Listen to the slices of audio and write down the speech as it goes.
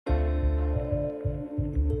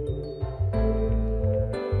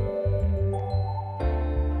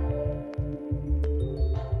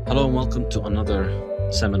Hello and welcome to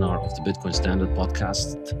another seminar of the Bitcoin Standard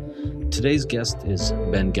podcast. Today's guest is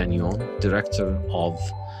Ben Gagnon, Director of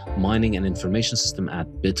Mining and Information System at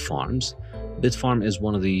Bifarms. Bitfarms is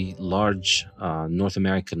one of the largest North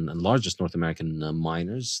American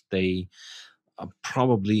miners. They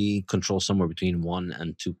probably control somewhere between 1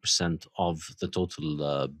 and 2% of the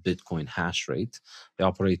total Bitcoin hash rate. They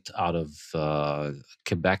operate out of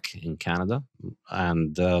Quebec in Canada.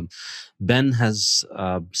 And Ben has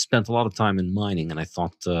spent a lot of time in mining, and I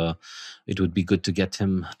thought it would be good to get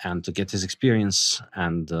him and to get his experience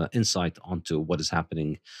and insight onto what is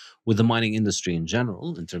happening with the mining industry in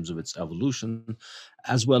general in terms of its evolution,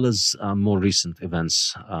 as well as more recent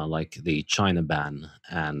events like the China ban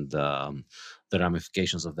and the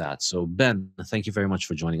ramifications of that. So, Ben, thank you very much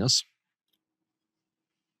for joining us.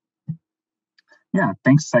 Yeah,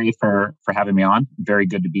 thanks, Saif, for having me on. Very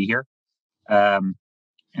good to be here.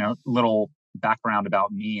 Little background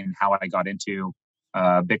about me and how I got into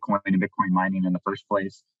Bitcoin and Bitcoin mining in the first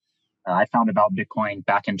place. I found about Bitcoin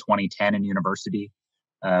back in 2010 in university.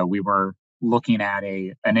 We were looking at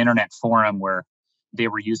an internet forum where they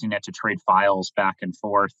were using it to trade files back and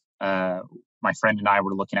forth. My friend and I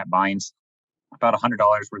were looking at buying about $100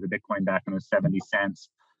 worth of Bitcoin back in the 70 cents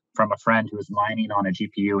from a friend who was mining on a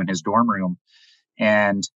GPU in his dorm room.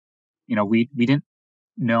 And, we didn't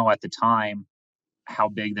know at the time how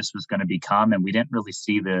big this was going to become. And we didn't really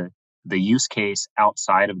see the use case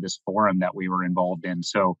outside of this forum that we were involved in.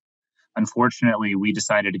 So unfortunately, we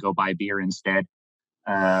decided to go buy beer instead.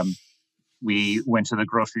 We went to the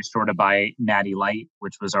grocery store to buy Natty Light,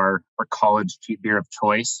 which was our college cheap beer of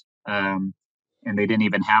choice. And they didn't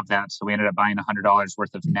even have that. So we ended up buying $100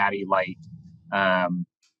 worth of Natty Light.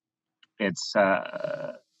 It's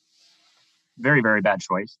a very, very bad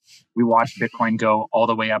choice. We watched Bitcoin go all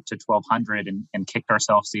the way up to 1,200 and kicked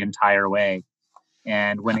ourselves the entire way.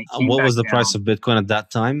 And when it came what was the down, price of Bitcoin at that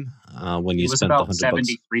time when you spent about 100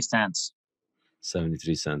 73 cents.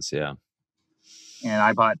 73 cents, yeah. And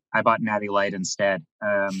I bought Natty Light instead.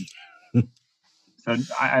 So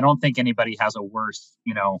I don't think anybody has a worse,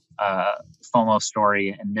 FOMO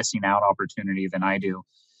story and missing out opportunity than I do.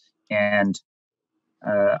 And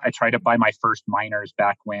I tried to buy my first miners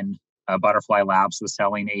back when Butterfly Labs was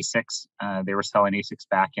selling ASICs. They were selling ASICs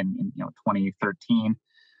back in 2013.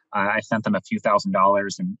 I sent them a few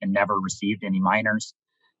 $1,000s and never received any miners.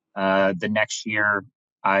 The next year,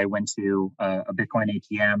 I went to a Bitcoin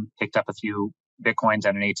ATM, picked up a few Bitcoins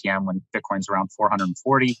at an ATM when Bitcoin's around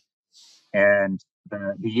 440. And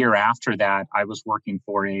the year after that, I was working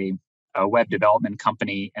for a web development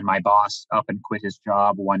company, and my boss up and quit his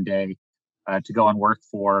job one day to go and work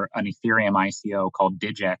for an Ethereum ICO called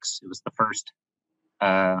Digex. It was the first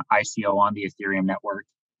ICO on the Ethereum network.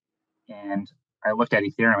 And I looked at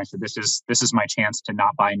Ethereum. I said, "This is my chance to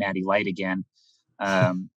not buy Natty Light again."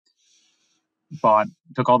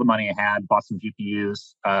 Took all the money I had, bought some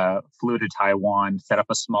GPUs, flew to Taiwan, set up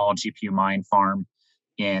a small GPU mine farm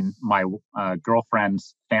in my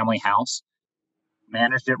girlfriend's family house,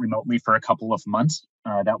 managed it remotely for a couple of months.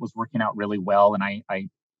 That was working out really well. And I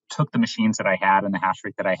took the machines that I had and the hash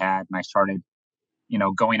rate that I had, and I started,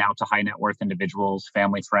 going out to high net worth individuals,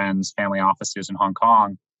 family friends, family offices in Hong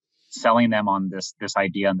Kong, selling them on this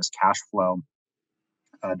idea and this cash flow.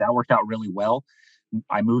 That worked out really well.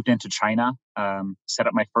 I moved into China, set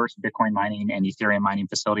up my first Bitcoin mining and Ethereum mining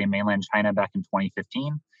facility in mainland China back in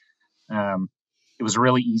 2015. It was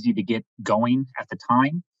really easy to get going at the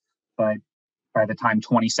time, but by the time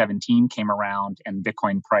 2017 came around and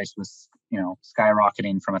Bitcoin price was,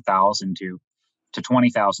 skyrocketing from $1,000 to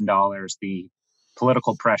 $20,000, the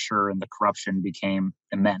political pressure and the corruption became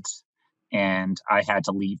immense, and I had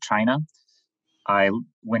to leave China. I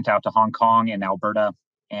went out to Hong Kong and Alberta,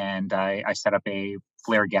 and I set up a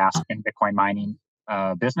flare gas and Bitcoin mining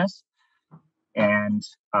business. And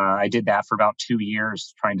I did that for about 2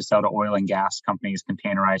 years, trying to sell to oil and gas companies,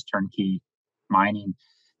 containerized turnkey mining.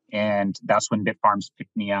 And that's when Bifarms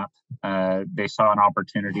picked me up. They saw an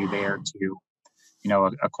opportunity there to,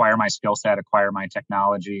 acquire my skill set, acquire my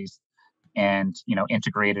technologies, and,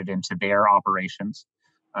 integrate it into their operations.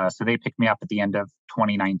 So they picked me up at the end of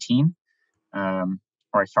 2019,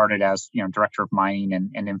 where I started as, director of mining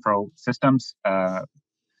and info systems,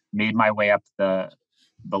 made my way up the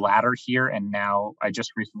ladder here, and now I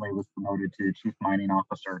just recently was promoted to chief mining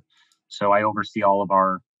officer. So I oversee all of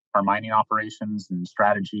our mining operations and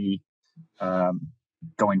strategy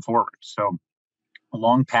going forward. So a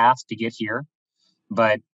long path to get here,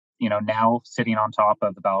 but now sitting on top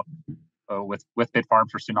of about with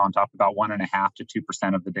Bitfarms, we're sitting on top of about 1.5% to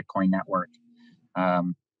 2% of the Bitcoin network,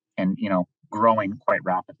 and growing quite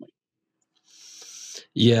rapidly.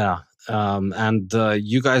 Yeah. And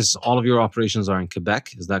you guys, all of your operations are in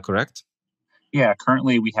Quebec. Is that correct? Yeah,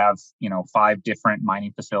 currently we have, 5 different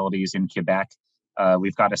mining facilities in Quebec.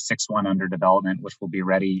 We've got a sixth one under development, which will be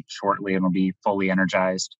ready shortly and will be fully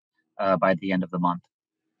energized by the end of the month.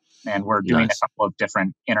 And we're doing a Nice. couple of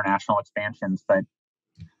different international expansions, but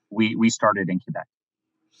we started in Quebec.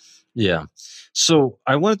 Yeah. So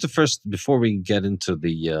I wanted to first, before we get into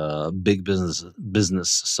the big business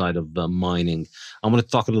side of mining, I want to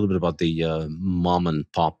talk a little bit about the mom and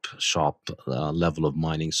pop shop level of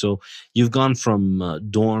mining. So you've gone from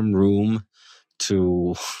dorm room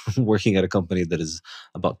to working at a company that is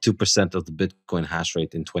about 2% of the Bitcoin hash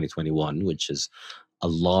rate in 2021, which is a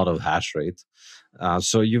lot of hash rate.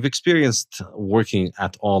 So you've experienced working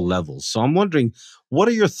at all levels. So I'm wondering, what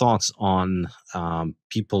are your thoughts on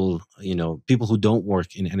people, people who don't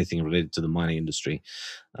work in anything related to the mining industry,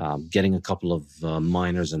 getting a couple of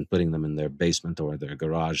miners and putting them in their basement or their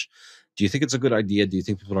garage? Do you think it's a good idea? Do you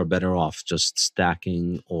think people are better off just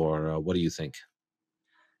stacking, or what do you think?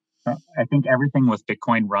 I think everything with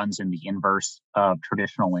Bitcoin runs in the inverse of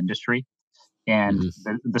traditional industry. And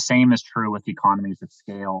Hmm. the same is true with economies of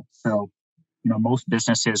scale. So, most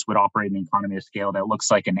businesses would operate in an economy of scale that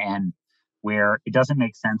looks like an N, where it doesn't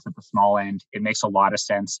make sense at the small end. It makes a lot of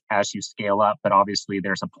sense as you scale up, but obviously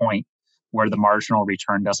there's a point where the marginal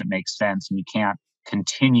return doesn't make sense, and you can't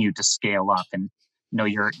continue to scale up. And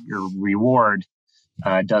your reward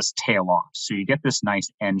does tail off. So you get this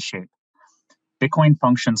nice N shape. Bitcoin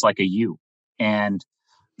functions like a U, and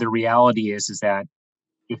the reality is that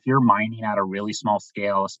if you're mining at a really small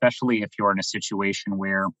scale, especially if you're in a situation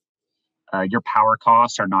where your power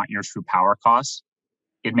costs are not your true power costs,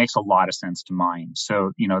 it makes a lot of sense to mine.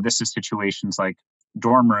 So, this is situations like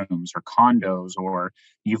dorm rooms or condos, or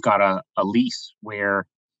you've got a lease where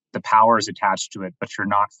the power is attached to it, but you're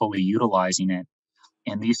not fully utilizing it.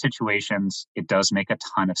 In these situations, it does make a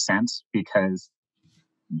ton of sense because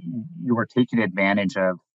you are taking advantage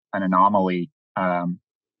of an anomaly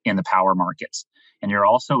in the power markets. And you're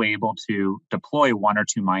also able to deploy one or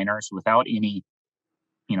two miners without any,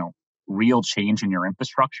 you know, real change in your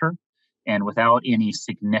infrastructure and without any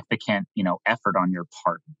significant, effort on your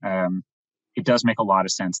part. It does make a lot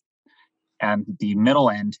of sense. And the middle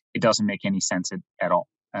end, it doesn't make any sense at all.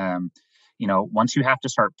 Once you have to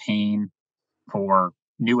start paying for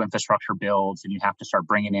new infrastructure builds and you have to start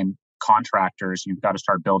bringing in contractors, you've got to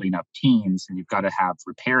start building up teams, and you've got to have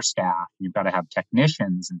repair staff, and you've got to have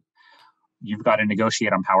technicians, and you've got to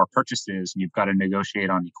negotiate on power purchases, and you've got to negotiate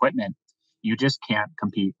on equipment. You just can't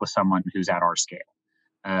compete with someone who's at our scale.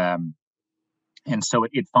 Um, and so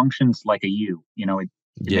it functions like a U. It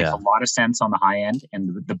makes a Yeah. lot of sense on the high end,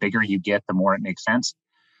 and the bigger you get, the more it makes sense.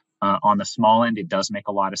 On the small end, it does make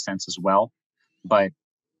a lot of sense as well. But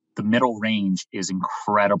the middle range is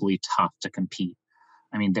incredibly tough to compete.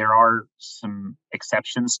 I mean, there are some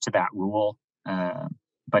exceptions to that rule,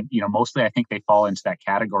 but mostly I think they fall into that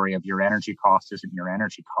category of your energy cost isn't your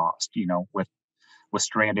energy cost. With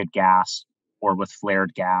stranded gas or with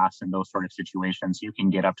flared gas and those sort of situations, you can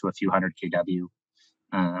get up to a few hundred kW,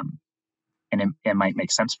 um, and it might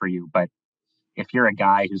make sense for you. But if you're a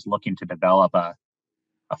guy who's looking to develop a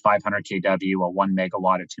 500 kW, a 1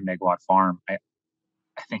 megawatt, a 2 megawatt farm, I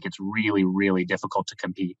think it's really, really difficult to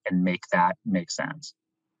compete and make that make sense.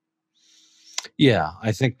 Yeah,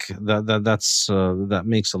 I think that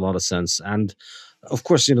makes a lot of sense, and of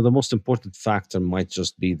course, the most important factor might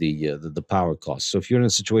just be the power cost. So if you're in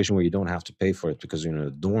a situation where you don't have to pay for it because you're in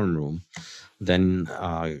a dorm room, then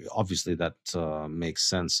obviously that makes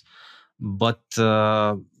sense. But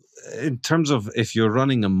in terms of if you're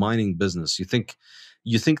running a mining business, you think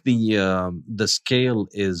the scale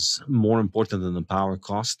is more important than the power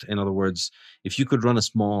cost. In other words, if you could run a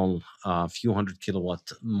small few hundred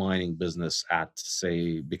kilowatt mining business at,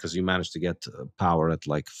 say, because you managed to get power at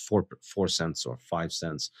like four cents or 5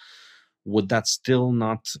 cents, would that still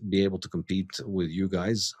not be able to compete with you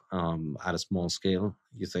guys at a small scale,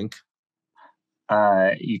 you think?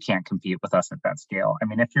 You can't compete with us at that scale. I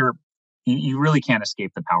mean, if you really can't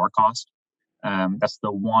escape the power cost. That's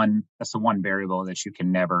the one variable that you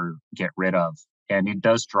can never get rid of, and it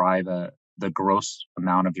does drive the gross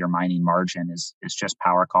amount of your mining margin is just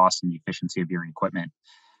power costs and the efficiency of your equipment.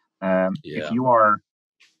 If Yeah. you are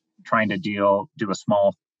trying to do a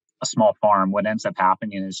small farm, what ends up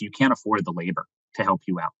happening is you can't afford the labor to help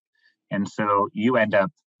you out, and so you end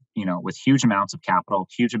up with huge amounts of capital,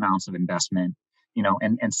 huge amounts of investment,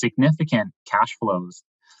 and significant cash flows,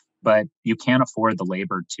 but you can't afford the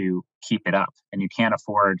labor to keep it up, and you can't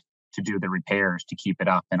afford to do the repairs to keep it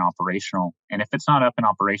up and operational. And if it's not up and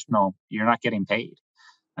operational, you're not getting paid.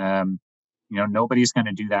 Um, Nobody's going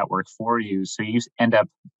to do that work for you. So you end up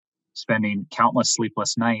spending countless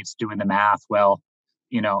sleepless nights doing the math. Well,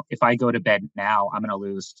 if I go to bed now, I'm going to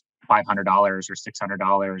lose $500 or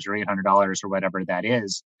 $600 or $800 or whatever that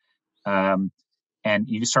is. And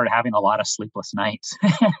you start having a lot of sleepless nights.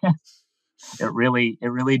 It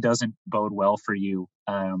really doesn't bode well for you.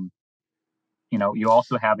 You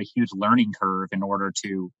also have a huge learning curve in order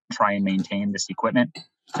to try and maintain this equipment.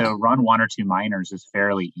 To run one or two miners is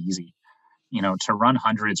fairly easy. To run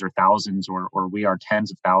hundreds or thousands, or we are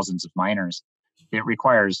tens of thousands of miners, it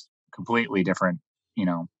requires completely different,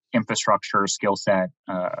 infrastructure, skill set,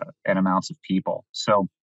 and amounts of people. So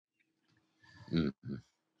Mhm.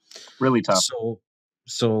 really tough.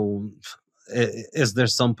 So, is there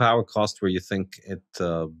some power cost where you think it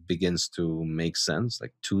begins to make sense,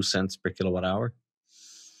 like 2 cents per kilowatt hour,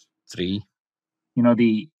 3?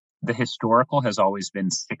 The historical has always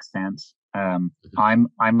been 6 cents. Mhm.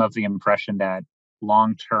 I'm of the impression that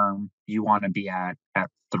long term you want to be at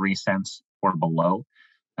 3 cents or below.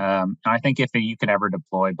 And I think if you could ever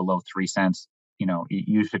deploy below 3 cents,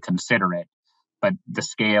 you should consider it. But the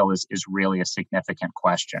scale is really a significant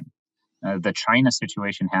question. The China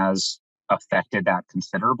situation has affected that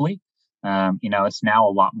considerably. It's now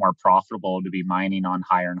a lot more profitable to be mining on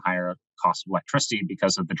higher and higher cost of electricity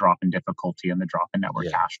because of the drop in difficulty and the drop in network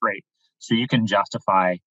Yeah. hash rate. So you can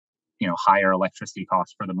justify, higher electricity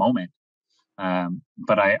costs for the moment.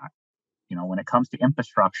 But when it comes to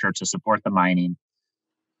infrastructure to support the mining,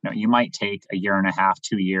 you might take a year and a half,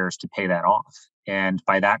 2 years to pay that off. And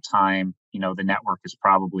by that time, the network is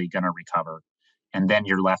probably going to recover. And then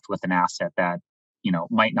you're left with an asset that,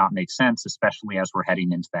 might not make sense, especially as we're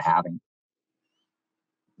heading into the halving.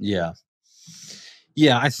 Yeah.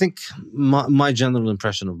 Yeah, I think my general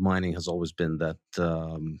impression of mining has always been that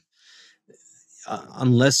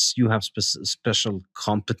unless you have special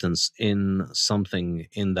competence in something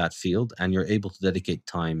in that field and you're able to dedicate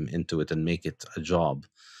time into it and make it a job,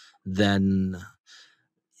 then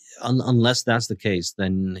unless that's the case,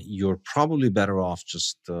 then you're probably better off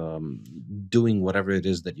just doing whatever it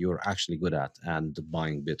is that you're actually good at and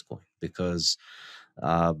buying Bitcoin, because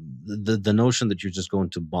the notion that you're just going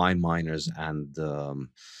to buy miners and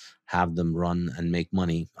have them run and make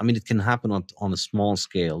money, I mean, it can happen on a small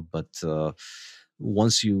scale, but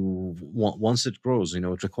once it grows,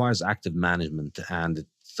 it requires active management, and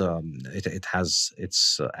it has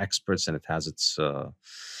its experts, and it has its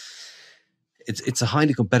it's a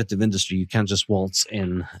highly competitive industry. You can't just waltz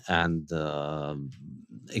in and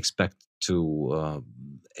expect to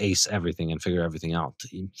ace everything and figure everything out.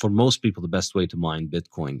 For most people, the best way to mine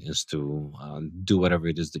Bitcoin is to do whatever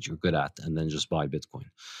it is that you're good at and then just buy Bitcoin.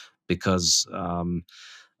 Because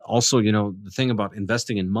also, the thing about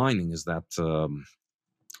investing in mining is that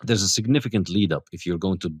there's a significant lead up. If you're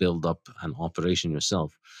going to build up an operation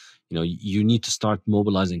yourself, you need to start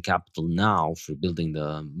mobilizing capital now for building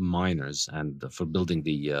the miners and for building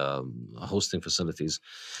the hosting facilities.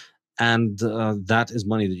 And that is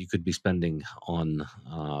money that you could be spending on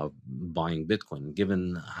buying Bitcoin.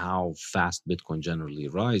 Given how fast Bitcoin generally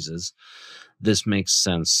rises, this makes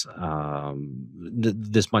sense.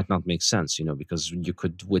 This might not make sense, because you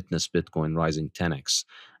could witness Bitcoin rising 10x,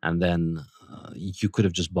 and then you could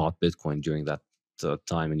have just bought Bitcoin during that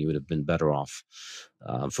time, and you would have been better off.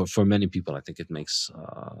 For many people, I think it makes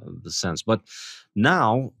the sense. But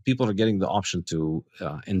now people are getting the option to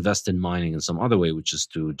invest in mining in some other way, which is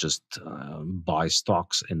to just buy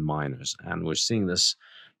stocks in miners, and we're seeing this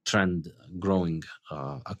trend growing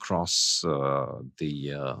across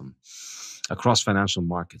across financial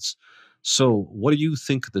markets. So, what do you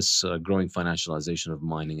think this growing financialization of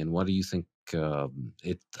mining, and what do you think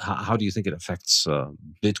how do you think it affects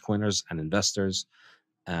Bitcoiners and investors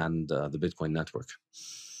and the Bitcoin network?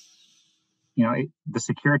 The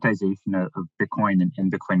securitization of Bitcoin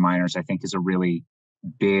and Bitcoin miners, I think, is a really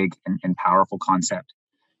big and powerful concept.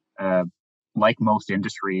 Like most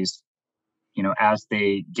industries, as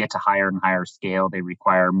they get to higher and higher scale, they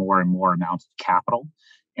require more and more amounts of capital.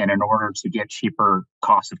 And in order to get cheaper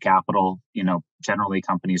cost of capital, generally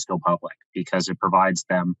companies go public because it provides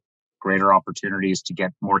them greater opportunities to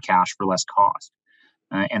get more cash for less cost.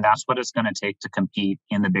 And that's what it's going to take to compete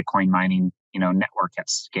in the Bitcoin mining, network at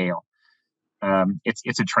scale.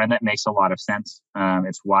 It's a trend that makes a lot of sense.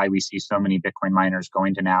 It's why we see so many Bitcoin miners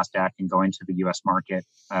going to NASDAQ and going to the U.S. market.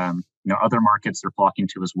 Other markets are flocking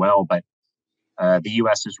to as well, but the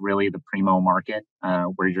U.S. is really the primo market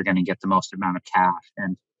where you're going to get the most amount of cash.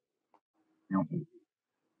 And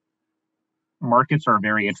markets are a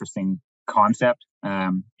very interesting concept.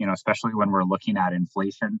 Especially when we're looking at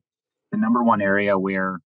inflation. The number one area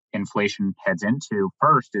where inflation heads into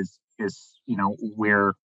first is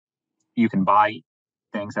where you can buy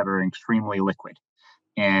things that are extremely liquid.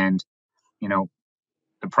 And, you know,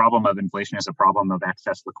 the problem of inflation is a problem of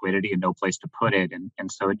excess liquidity and no place to put it.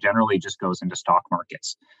 And so it generally just goes into stock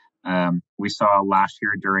markets. We saw last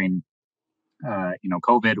year during,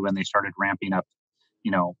 COVID, when they started ramping up,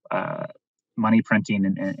 you know, uh, money printing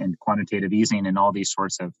and quantitative easing and all these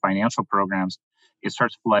sorts of financial programs, it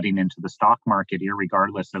starts flooding into the stock market,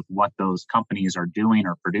 irregardless of what those companies are doing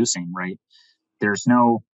or producing, right? There's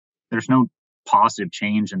no there's no positive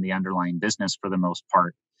change in the underlying business for the most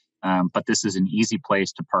part. But this is an easy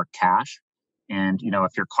place to park cash. And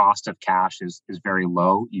if your cost of cash is very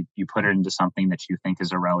low, you put it into something that you think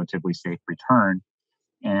is a relatively safe return.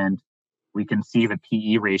 And we can see the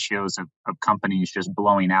PE ratios of companies just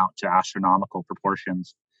blowing out to astronomical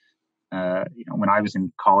proportions. When I was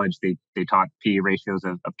in college, they taught PE ratios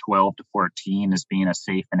of 12 to 14 as being a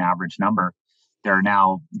safe and average number. There are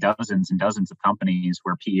now dozens and dozens of companies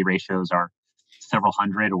where PE ratios are several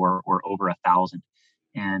hundred or over 1,000.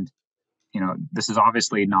 And, this is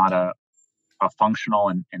obviously not a functional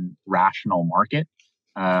and rational market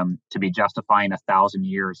to be justifying 1,000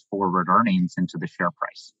 years forward earnings into the share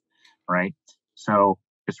price, right? So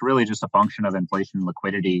it's really just a function of inflation and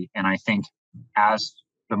liquidity. And I think as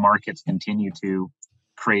the markets continue to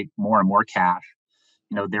create more and more cash,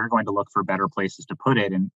 they're going to look for better places to put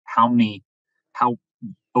it. And how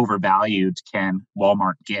overvalued can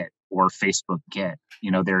Walmart get or Facebook get?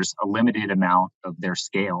 There's a limited amount of their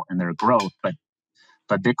scale and their growth, but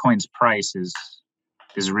Bitcoin's price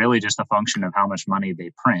is really just a function of how much money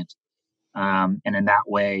they print. And in that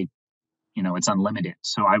way, it's unlimited.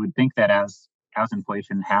 So I would think that as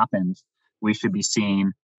inflation happens, we should be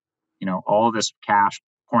seeing, all this cash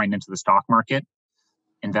pouring into the stock market.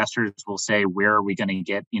 Investors will say, where are we going to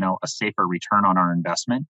get, a safer return on our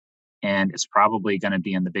investment? And it's probably going to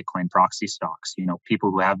be in the Bitcoin proxy stocks. People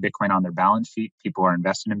who have Bitcoin on their balance sheet, people who are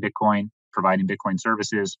invested in Bitcoin, providing Bitcoin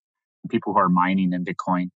services, and people who are mining in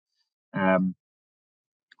Bitcoin.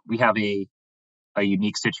 We have a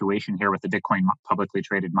unique situation here with the Bitcoin publicly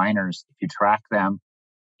traded miners. If you track them,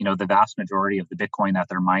 the vast majority of the Bitcoin that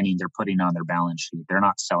they're mining, they're putting on their balance sheet. They're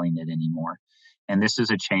not selling it anymore. And this is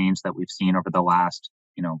a change that we've seen over the last,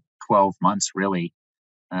 12 months, really.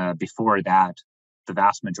 Before that, the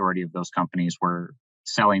vast majority of those companies were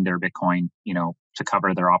selling their Bitcoin, to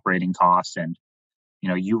cover their operating costs. And,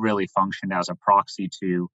 you really functioned as a proxy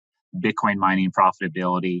to Bitcoin mining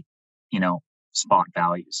profitability, spot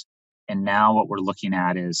values. And now what we're looking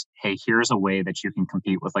at is, hey, here's a way that you can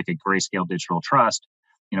compete with like a Grayscale Digital Trust.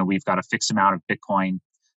 We've got a fixed amount of Bitcoin.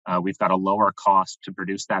 We've got a lower cost to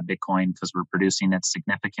produce that Bitcoin because we're producing it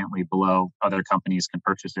significantly below other companies can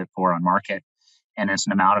purchase it for on market. And it's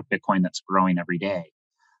an amount of Bitcoin that's growing every day.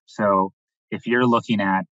 So if you're looking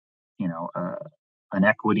at, an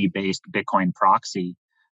equity-based Bitcoin proxy,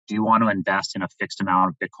 do you want to invest in a fixed amount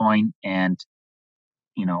of Bitcoin and,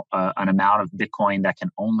 an amount of Bitcoin that can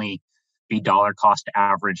only be dollar cost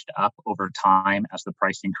averaged up over time as the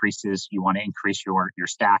price increases? You want to increase your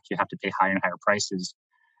stack, you have to pay higher and higher prices.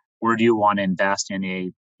 Or do you want to invest in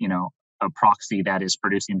a proxy that is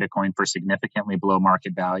producing Bitcoin for significantly below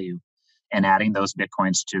market value and adding those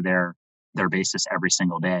Bitcoins to their basis every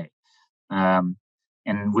single day? And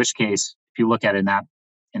in which case, if you look at it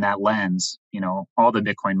in that lens, all the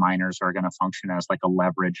Bitcoin miners are going to function as like a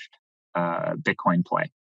leveraged Bitcoin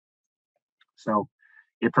play. So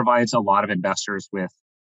it provides a lot of investors with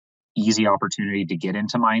easy opportunity to get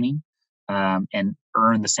into mining and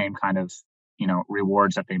earn the same kind of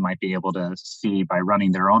rewards that they might be able to see by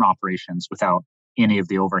running their own operations without any of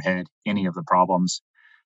the overhead, any of the problems,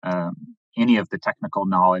 any of the technical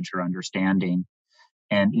knowledge or understanding,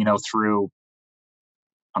 and through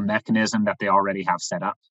a mechanism that they already have set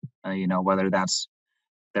up, whether that's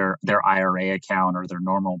their IRA account or their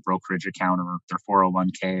normal brokerage account or their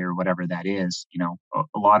 401k or whatever that is.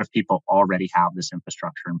 A lot of people already have this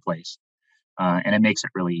infrastructure in place, and it makes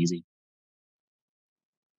it really easy.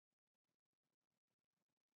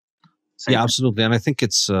 Yeah, absolutely, and I think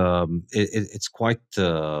it's quite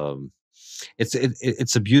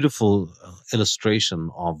it's a beautiful illustration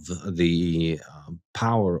of the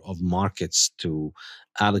power of markets to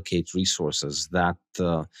allocate resources. That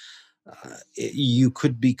you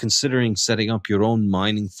could be considering setting up your own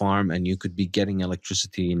mining farm, and you could be getting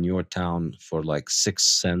electricity in your town for like 6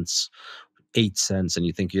 cents, 8 cents, and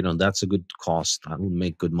you think that's a good cost. I will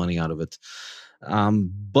make good money out of it.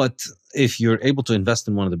 But if you're able to invest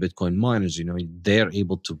in one of the Bitcoin miners, they're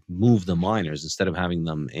able to move the miners instead of having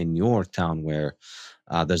them in your town where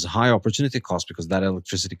there's a high opportunity cost because that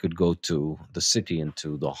electricity could go to the city and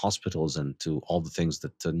to the hospitals and to all the things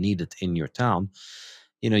that are needed in your town.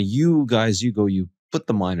 You guys, you put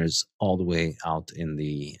the miners all the way out in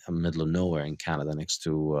the middle of nowhere in Canada next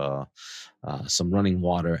to some running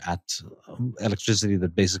water at electricity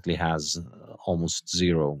that basically has almost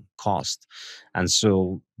zero cost. And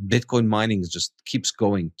so Bitcoin mining just keeps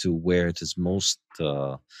going to where it is most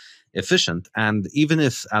efficient. And even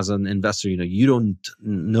if as an investor, you don't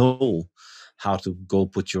know how to go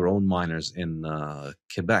put your own miners in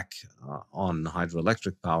Quebec on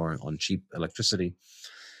hydroelectric power, on cheap electricity,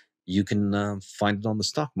 you can find it on the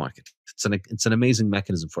stock market. It's an amazing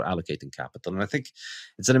mechanism for allocating capital, and I think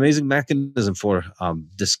it's an amazing mechanism for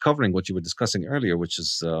discovering what you were discussing earlier, which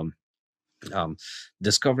is um,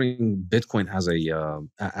 discovering Bitcoin as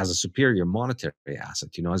a superior monetary asset.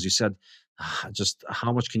 As you said, just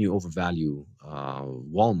how much can you overvalue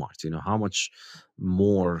Walmart? How much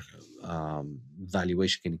more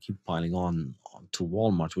valuation can you keep piling on to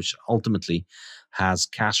Walmart, which ultimately has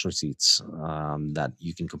cash receipts that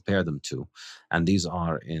you can compare them to, and these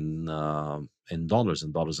are in dollars,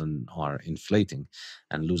 and dollars are inflating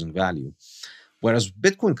and losing value. Whereas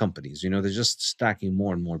Bitcoin companies, they're just stacking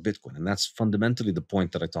more and more Bitcoin. And that's fundamentally the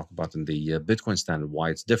point that I talk about in the Bitcoin standard, why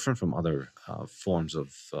it's different from other forms of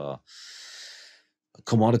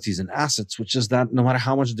commodities and assets, which is that no matter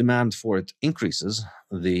how much demand for it increases,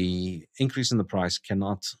 the increase in the price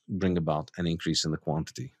cannot bring about an increase in the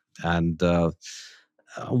quantity. And uh,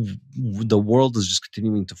 the world is just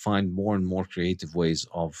continuing to find more and more creative ways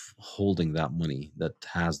of holding that money that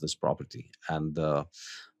has this property. And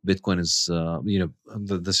Bitcoin is,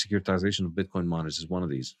 the securitization of Bitcoin miners is one of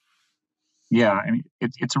these. Yeah, I mean,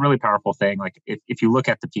 it's a really powerful thing. Like if you look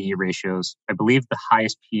at the PE ratios, I believe the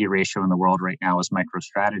highest PE ratio in the world right now is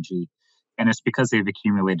MicroStrategy. And it's because they've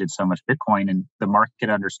accumulated so much Bitcoin, and the market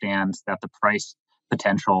understands that the price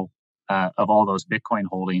potential of all those Bitcoin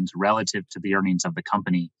holdings relative to the earnings of the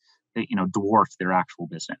company, dwarf their actual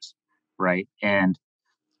business, right? And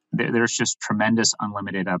there's just tremendous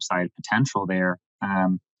unlimited upside potential there.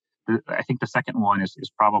 I think the second one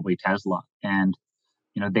is probably Tesla. And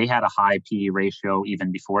they had a high PE ratio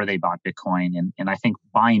even before they bought Bitcoin. And I think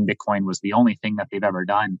buying Bitcoin was the only thing that they've ever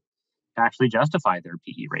done to actually justify their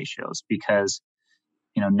PE ratios because,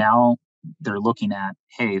 now they're looking at,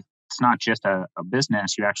 hey, it's not just a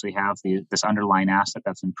business. You actually have this underlying asset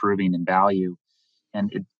that's improving in value.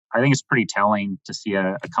 And I think it's pretty telling to see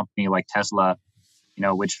a company like Tesla,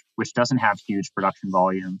 which doesn't have huge production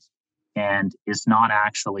volumes and is not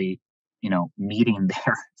actually, meeting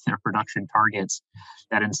their production targets,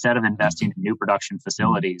 that instead of investing in new production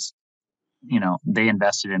facilities, they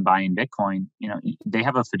invested in buying Bitcoin. They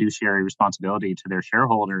have a fiduciary responsibility to their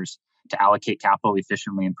shareholders to allocate capital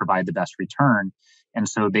efficiently and provide the best return. And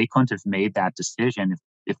so they couldn't have made that decision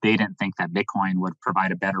if they didn't think that Bitcoin would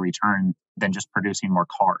provide a better return than just producing more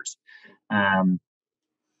cars. And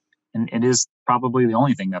it is probably the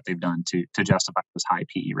only thing that they've done to justify those high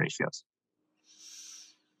PE ratios.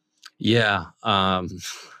 Yeah,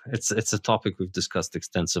 it's a topic we've discussed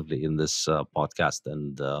extensively in this podcast,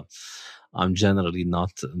 and I'm generally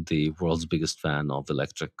not the world's biggest fan of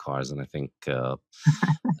electric cars, and I think I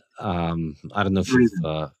don't know if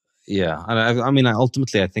you've. Yeah, I mean,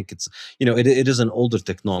 ultimately, I think it's it is an older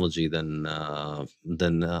technology than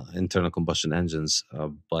internal combustion engines,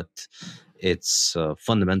 but it's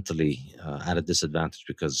fundamentally at a disadvantage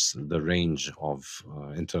because the range of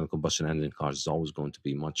internal combustion engine cars is always going to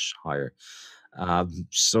be much higher.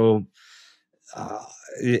 So, uh,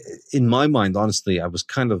 in my mind, honestly, I was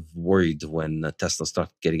kind of worried when Tesla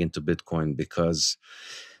started getting into Bitcoin because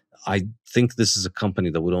I think this is a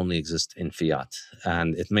company that would only exist in fiat,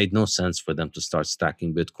 and it made no sense for them to start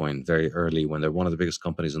stacking Bitcoin very early when they're one of the biggest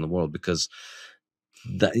companies in the world, because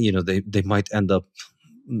that they might end up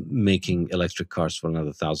making electric cars for another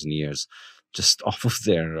 1,000 years just off of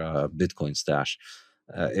their Bitcoin stash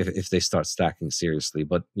if they start stacking seriously.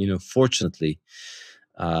 But fortunately,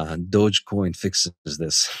 Dogecoin fixes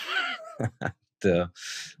this.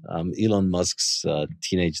 Elon Musk's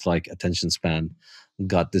teenage-like attention span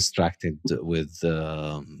got distracted with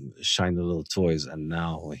shiny little toys, and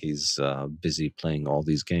now he's busy playing all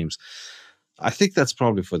these games. I think that's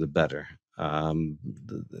probably for the better.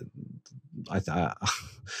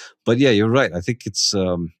 But yeah, you're right. I think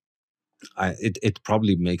it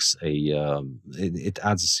probably makes it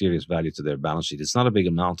adds a serious value to their balance sheet. It's not a big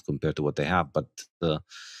amount compared to what they have, but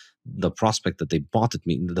the prospect that they bought it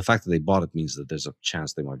mean the fact that they bought it means that there's a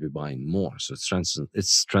chance they might be buying more. So it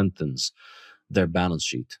strengthens their balance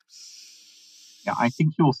sheet. Yeah, I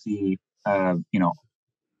think you'll see,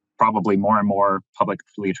 probably more and more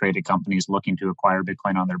publicly traded companies looking to acquire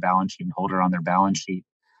Bitcoin on their balance sheet and hold it on their balance sheet,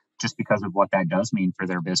 just because of what that does mean for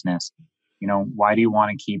their business. Why do you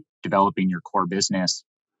want to keep developing your core business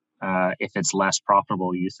if it's less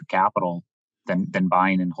profitable use of capital than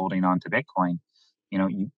buying and holding on to Bitcoin?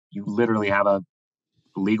 You literally have a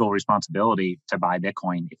legal responsibility to buy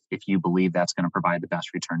Bitcoin if you believe that's going to provide the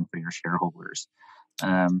best return for your shareholders.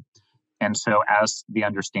 Um, and so, as the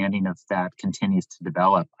understanding of that continues to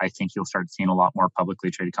develop, I think you'll start seeing a lot more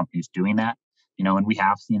publicly traded companies doing that. And we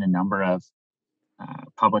have seen a number of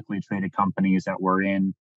publicly traded companies that were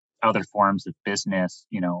in other forms of business,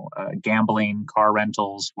 gambling, car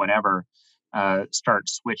rentals, whatever, start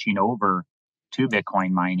switching over to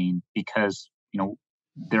Bitcoin mining because,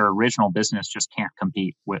 their original business just can't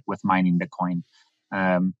compete with mining Bitcoin.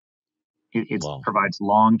 Um, it Wow. provides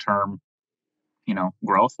long-term,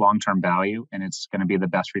 growth, long-term value, and it's going to be the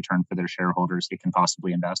best return for their shareholders they can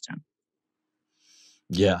possibly invest in.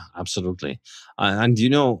 Yeah, absolutely. And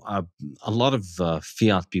a lot of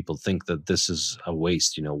fiat people think that this is a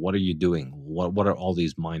waste. What are you doing? What are all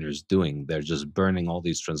these miners doing? They're just burning all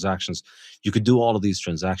these transactions. You could do all of these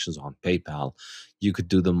transactions on PayPal. You could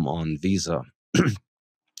do them on Visa.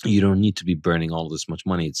 You don't need to be burning all this much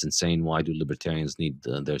money. It's insane. Why do libertarians need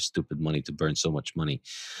their stupid money to burn so much money?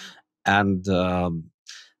 And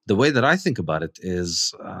the way that I think about it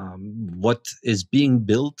is what is being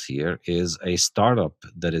built here is a startup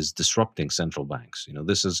that is disrupting central banks.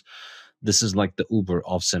 This is like the Uber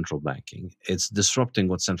of central banking. It's disrupting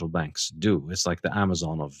what central banks do. It's like the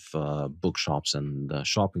Amazon of bookshops and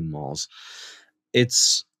shopping malls.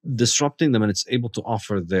 It's disrupting them, and it's able to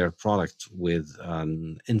offer their product with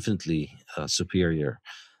an infinitely superior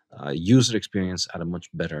user experience at a much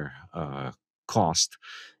better cost.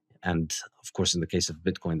 And of course, in the case of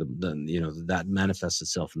Bitcoin, that manifests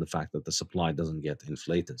itself in the fact that the supply doesn't get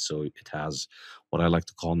inflated. So it has what I like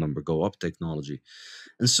to call number go up technology.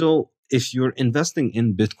 And so if you're investing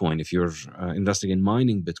in Bitcoin, if you're investing in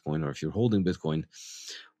mining Bitcoin, or if you're holding Bitcoin,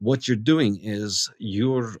 what you're doing is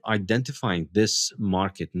you're identifying this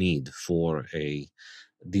market need for a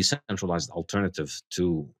decentralized alternative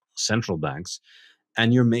to central banks,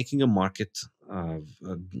 and you're making a market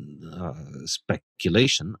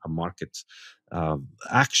speculation, a market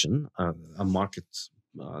action, a market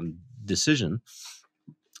uh, decision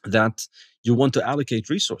that you want to allocate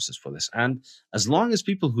resources for this. And as long as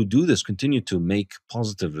people who do this continue to make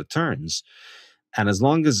positive returns, and as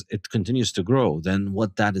long as it continues to grow, then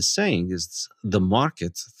what that is saying is the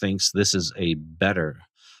market thinks this is a better,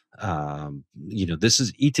 this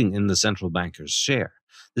is eating in the central banker's share.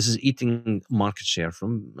 This is eating market share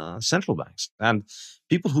from central banks. And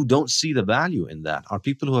people who don't see the value in that are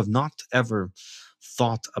people who have not ever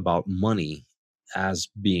thought about money as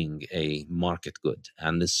being a market good.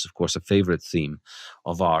 And this is, of course, a favorite theme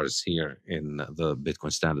of ours here in the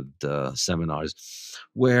Bitcoin Standard seminars,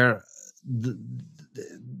 where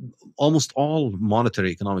almost all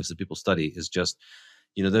monetary economics that people study is just,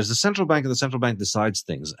 there's a central bank, and the central bank decides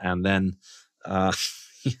things, and then uh,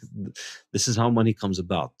 this is how money comes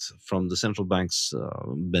about from the central bank's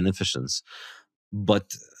beneficence.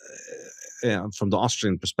 But from the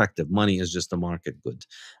Austrian perspective, money is just a market good.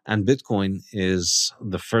 And Bitcoin is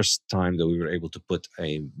the first time that we were able to put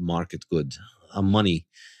a market good, a money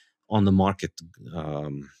on the market,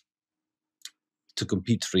 to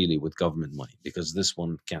compete freely with government money, because this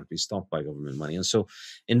one can't be stopped by government money. And so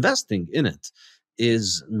investing in it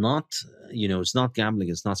is not, it's not gambling,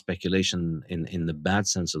 it's not speculation in the bad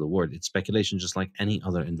sense of the word. It's speculation just like any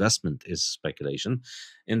other investment is speculation,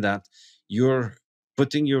 in that you're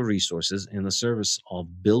putting your resources in the service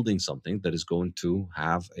of building something that is going to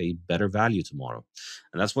have a better value tomorrow.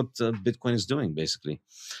 And that's what Bitcoin is doing, basically.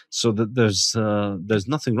 So that there's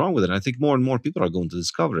nothing wrong with it. I think more and more people are going to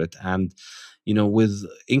discover it. And with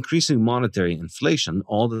increasing monetary inflation,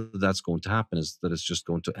 all that's going to happen is that it's just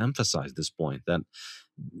going to emphasize this point that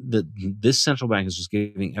this central bank is just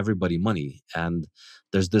giving everybody money, and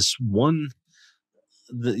there's this one,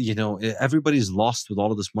 everybody's lost with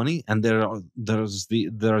all of this money, and there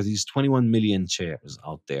are these 21 million chairs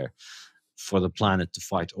out there for the planet to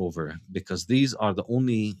fight over, because these are the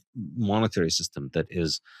only monetary system that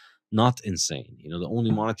is not insane. The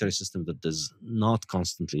only monetary system that is not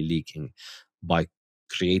constantly leaking by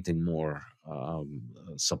creating more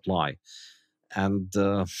supply. And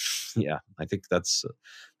yeah, I think that's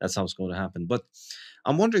how it's going to happen. But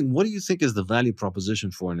I'm wondering, what do you think is the value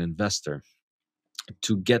proposition for an investor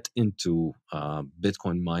to get into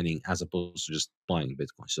Bitcoin mining as opposed to just buying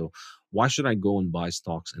Bitcoin. So why should I go and buy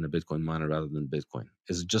stocks in a Bitcoin miner rather than Bitcoin?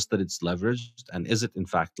 Is it just that it's leveraged, and is it in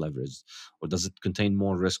fact leveraged, or does it contain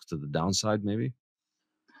more risk to the downside? Maybe.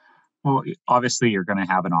 Well, obviously, you're going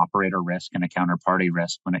to have an operator risk and a counterparty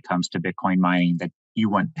risk when it comes to Bitcoin mining that you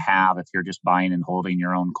wouldn't have if you're just buying and holding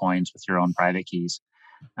your own coins with your own private keys.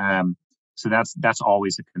 Um, so that's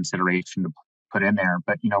always a consideration to put in there.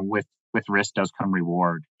 But with risk does come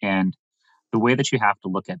reward, and the way that you have to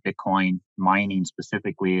look at Bitcoin mining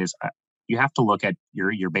specifically is you have to look at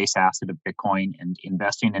your base asset of Bitcoin and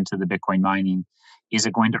investing into the Bitcoin mining. Is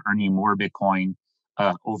it going to earn you more Bitcoin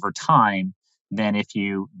over time than if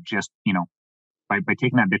you just, by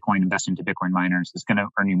taking that Bitcoin, invest into Bitcoin miners, it's going to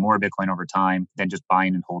earn you more Bitcoin over time than just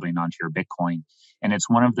buying and holding onto your Bitcoin. And it's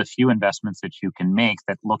one of the few investments that you can make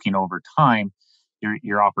that looking over time,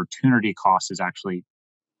 your opportunity cost is actually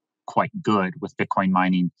quite good with Bitcoin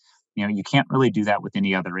mining. You can't really do that with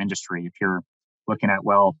any other industry. If you're looking at,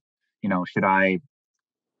 well, should I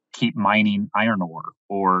keep mining iron ore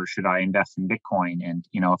or should I invest in Bitcoin? And,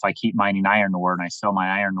 if I keep mining iron ore and I sell my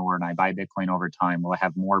iron ore and I buy Bitcoin over time, will I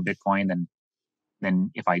have more Bitcoin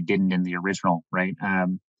than if I didn't in the original, right?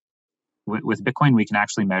 With Bitcoin, we can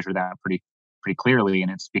actually measure that pretty clearly,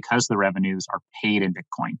 and it's because the revenues are paid in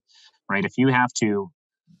Bitcoin, right? If you have to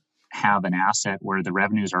have an asset where the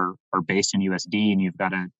revenues are based in USD and you've got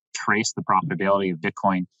to trace the profitability of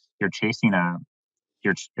Bitcoin, you're chasing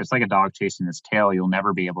it's like a dog chasing its tail. You'll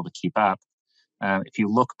never be able to keep up. If you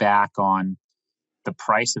look back on the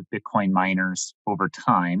price of Bitcoin miners over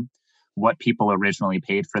time, what people originally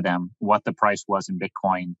paid for them, what the price was in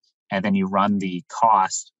Bitcoin, and then you run the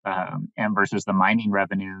cost and versus the mining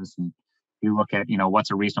revenues, and you look at what's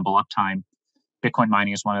a reasonable uptime. Bitcoin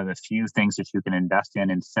mining is one of the few things that you can invest in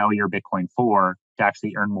and sell your Bitcoin for to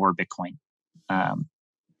actually earn more Bitcoin, um,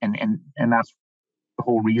 and that's the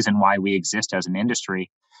whole reason why we exist as an industry.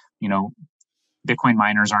 You know, Bitcoin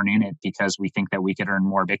miners aren't in it because we think that we could earn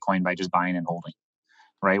more Bitcoin by just buying and holding,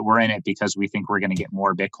 right? We're in it because we think we're going to get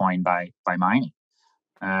more Bitcoin by mining.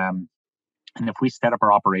 Um, and if we set up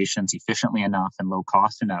our operations efficiently enough and low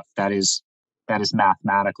cost enough, that is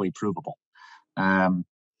mathematically provable. Um,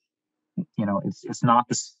 it's not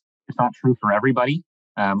true for everybody.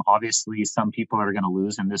 Obviously, some people are going to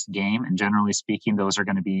lose in this game, and generally speaking, those are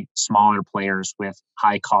going to be smaller players with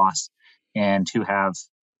high costs and who have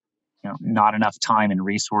not enough time and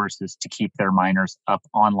resources to keep their miners up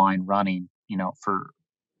online running, for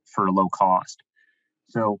low cost.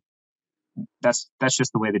 So that's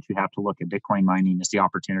just the way that you have to look at Bitcoin mining is the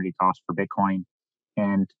opportunity cost for Bitcoin.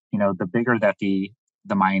 And the bigger that the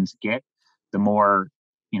mines get, the more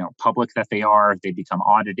public that they are. They become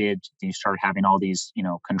audited. You start having all these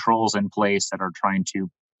controls in place that are trying to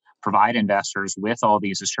provide investors with all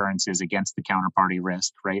these assurances against the counterparty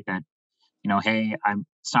risk, right? That hey,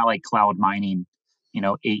 it's not like cloud mining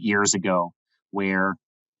 8 years ago where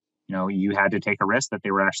you had to take a risk that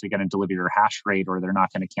they were actually going to deliver your hash rate or they're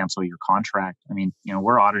not going to cancel your contract. I mean,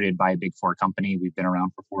 we're audited by a big four company. We've been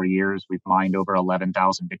around for 4 years. We've mined over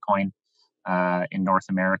 11,000 Bitcoin in North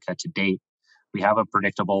America to date. We have a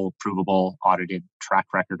predictable, provable, audited track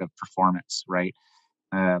record of performance, right?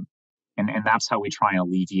 And that's how we try and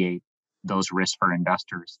alleviate those risks for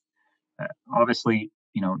investors. Obviously,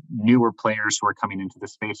 newer players who are coming into the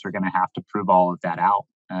space are going to have to prove all of that out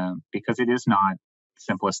because it is not the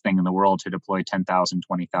simplest thing in the world to deploy 10,000,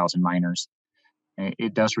 20,000 miners.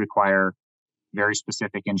 It does require very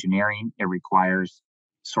specific engineering. It requires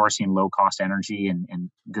sourcing low cost energy and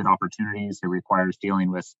good opportunities. It requires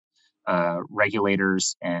dealing with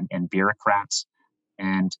regulators and bureaucrats.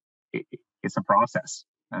 And it's a process.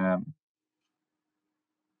 And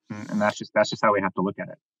that's just how we have to look at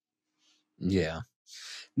it. Yeah.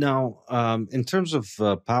 Now, in terms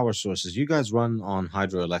of power sources, you guys run on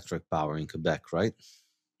hydroelectric power in Quebec, right?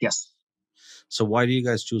 Yes. So why do you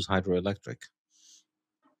guys choose hydroelectric?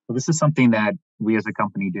 So this is something that we as a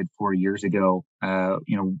company did 4 years ago.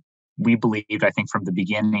 We believed, I think, from the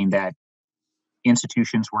beginning that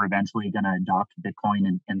institutions were eventually going to adopt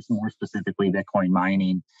Bitcoin and more specifically Bitcoin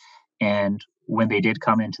mining. And when they did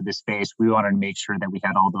come into the space, we wanted to make sure that we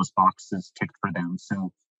had all those boxes ticked for them.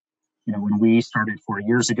 So, when we started 4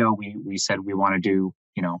 years ago, we said we want to do,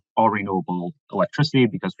 all renewable electricity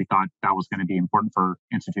because we thought that was going to be important for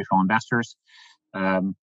institutional investors.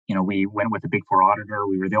 We went with the big four auditor.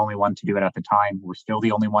 We were the only one to do it at the time. We're still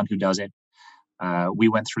the only one who does it. We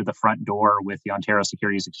went through the front door with the Ontario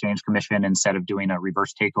Securities Exchange Commission instead of doing a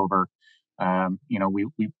reverse takeover.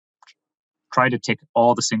 We tried to tick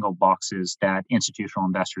all the single boxes that institutional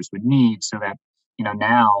investors would need so that,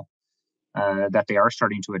 now that they are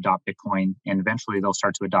starting to adopt Bitcoin, and eventually they'll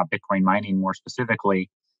start to adopt Bitcoin mining more specifically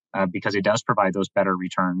because it does provide those better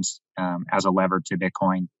returns as a lever to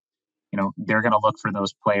Bitcoin. They're going to look for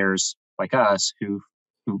those players like us who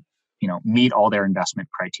meet all their investment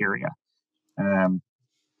criteria. Um,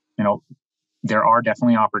 you know, there are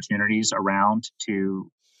definitely opportunities around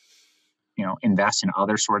to invest in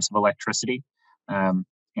other sorts of electricity.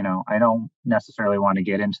 I don't necessarily want to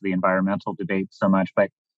get into the environmental debate so much, but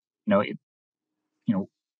it, you know,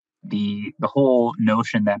 the whole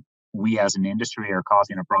notion that we as an industry are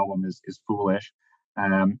causing a problem is foolish.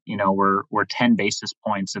 We're 10 basis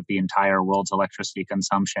points of the entire world's electricity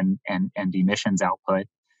consumption and emissions output,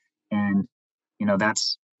 and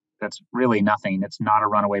that's really nothing. It's not a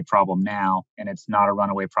runaway problem now, and it's not a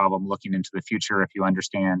runaway problem looking into the future if you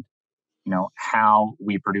understand how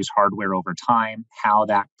we produce hardware over time, how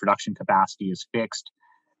that production capacity is fixed,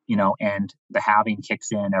 and the halving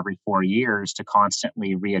kicks in every 4 years to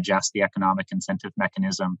constantly readjust the economic incentive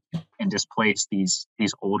mechanism and displace these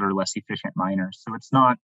older, less efficient miners. So it's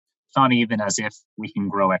not even as if we can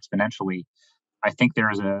grow exponentially. I think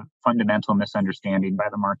there is a fundamental misunderstanding by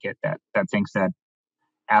the market that thinks that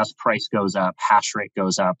as price goes up, hash rate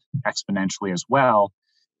goes up exponentially as well.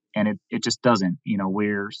 And it just doesn't.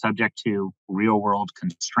 We're subject to real world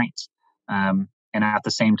constraints. And at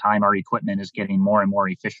the same time, our equipment is getting more and more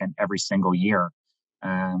efficient every single year,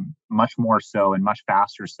 much more so and much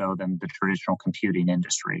faster so than the traditional computing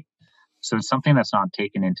industry. So it's something that's not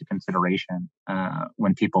taken into consideration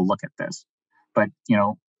when people look at this. But,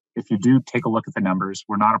 if you do take a look at the numbers,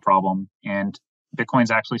 we're not a problem. And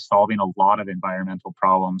Bitcoin's actually solving a lot of environmental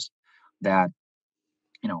problems that,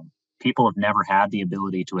 people have never had the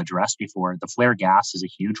ability to address before. The flare gas is a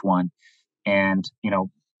huge one. And,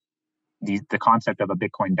 the concept of a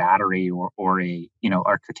Bitcoin battery or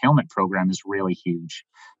our curtailment program is really huge.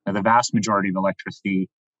 Now, the vast majority of electricity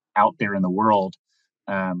out there in the world,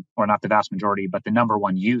 or not the vast majority, but the number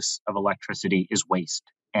one use of electricity is waste.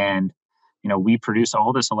 And, we produce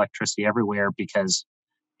all this electricity everywhere because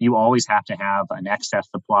you always have to have an excess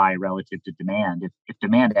supply relative to demand. If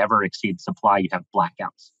demand ever exceeds supply, you have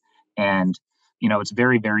blackouts. And, it's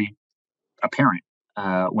very, very apparent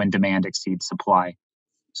when demand exceeds supply.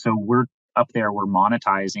 So we're up there, we're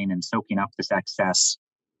monetizing and soaking up this excess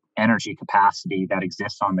energy capacity that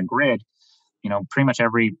exists on the grid. Pretty much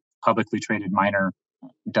every publicly traded miner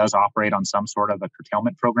does operate on some sort of a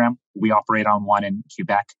curtailment program. We operate on one in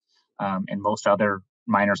Quebec, and most other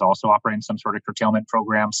miners also operate in some sort of curtailment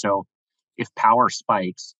program. So if power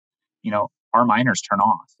spikes, our miners turn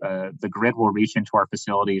off. The grid will reach into our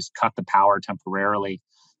facilities, cut the power temporarily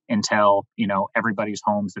until, everybody's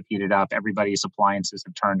homes have heated up, everybody's appliances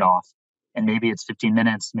have turned off. And maybe it's 15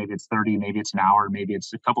 minutes, maybe it's 30, maybe it's an hour, maybe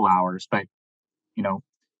it's a couple hours. But,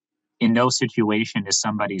 in no situation is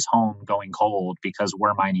somebody's home going cold because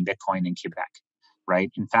we're mining Bitcoin in Quebec,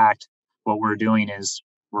 right? In fact, what we're doing is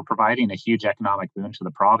we're providing a huge economic boon to the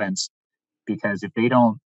province, because if we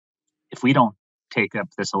don't take up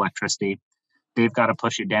this electricity, they've got to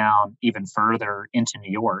push it down even further into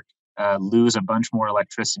New York, lose a bunch more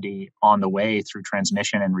electricity on the way through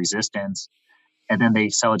transmission and resistance, and then they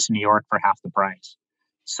sell it to New York for half the price.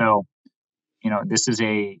 So, this is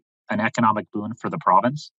an economic boon for the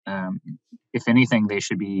province. If anything, they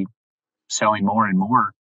should be selling more and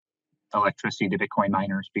more electricity to Bitcoin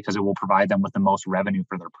miners because it will provide them with the most revenue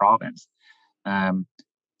for their province.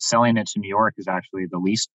 Selling it to New York is actually the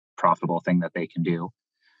least profitable thing that they can do.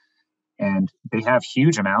 And they have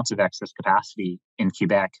huge amounts of excess capacity in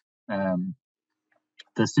Quebec.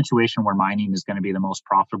 The situation where mining is going to be the most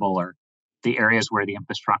profitable are the areas where the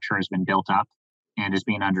infrastructure has been built up and is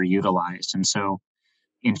being underutilized. And so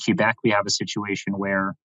in Quebec, we have a situation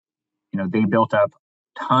where, they built up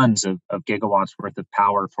tons of gigawatts worth of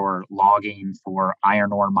power for logging, for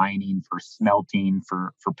iron ore mining, for smelting,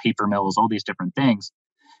 for paper mills, all these different things.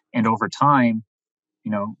 And over time,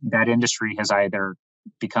 that industry has either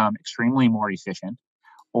become extremely more efficient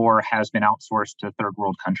or has been outsourced to third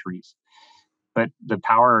world countries. But the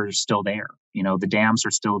power is still there. The dams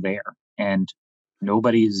are still there and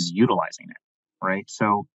nobody's utilizing it, right?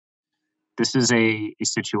 So this is a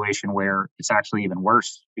situation where it's actually even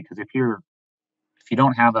worse, because if you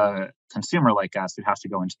don't have a consumer like us, it has to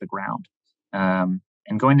go into the ground. And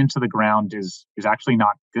going into the ground is actually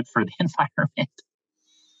not good for the environment.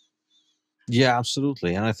 Yeah,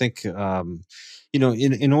 absolutely. And I think,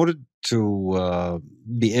 in order to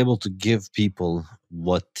be able to give people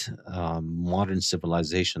what modern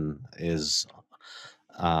civilization is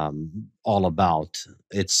all about.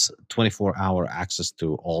 It's 24-hour access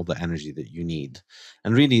to all the energy that you need.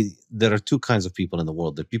 And really, there are two kinds of people in the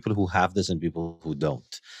world: there are people who have this and people who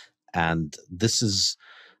don't. And this is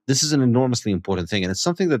an enormously important thing, and it's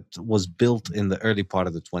something that was built in the early part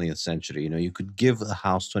of the 20th century. You could give a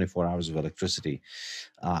house 24 hours of electricity,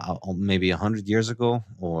 maybe 100 years ago,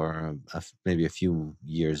 or maybe a few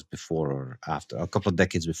years before or after, a couple of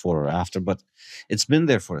decades before or after, but it's been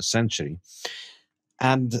there for a century.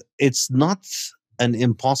 And it's not an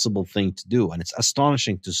impossible thing to do. And it's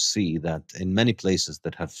astonishing to see that in many places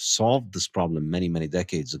that have solved this problem many, many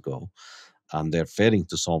decades ago, they're failing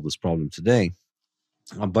to solve this problem today.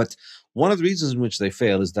 But one of the reasons in which they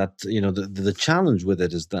fail is that, the challenge with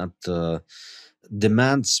it is that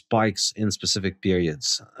demand spikes in specific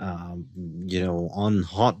periods. On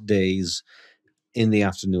hot days in the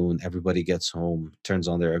afternoon, everybody gets home, turns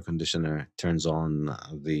on their air conditioner, turns on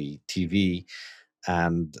the TV,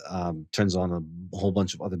 and turns on a whole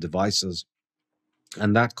bunch of other devices.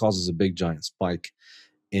 And that causes a big giant spike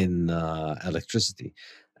in electricity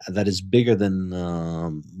that is bigger than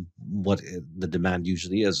what the demand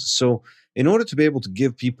usually is. So, in order to be able to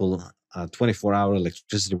give people 24-hour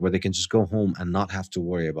electricity where they can just go home and not have to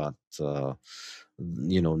worry about,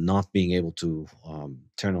 not being able to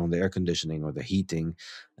turn on the air conditioning or the heating,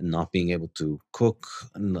 and not being able to cook,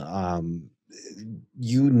 and,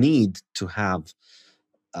 you need to have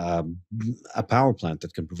um, a power plant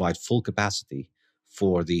that can provide full capacity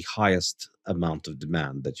for the highest amount of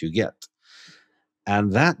demand that you get.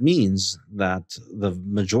 And that means that the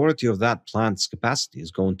majority of that plant's capacity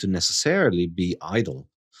is going to necessarily be idle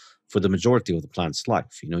for the majority of the plant's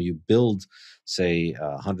life. You build, say,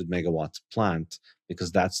 a 100 megawatt plant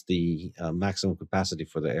because that's the maximum capacity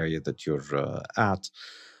for the area that you're at.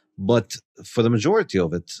 But for the majority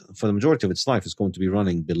of its life, it's going to be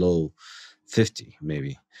running below 50,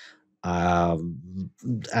 maybe.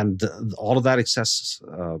 And all of that excess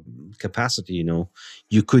capacity,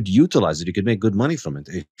 you could utilize it. You could make good money from it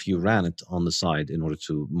if you ran it on the side in order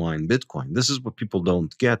to mine Bitcoin. This is what people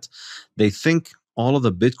don't get. They think all of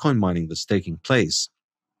the Bitcoin mining that's taking place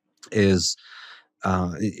is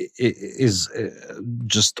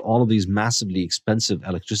just all of these massively expensive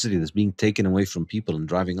electricity that's being taken away from people and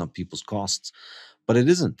driving up people's costs. But it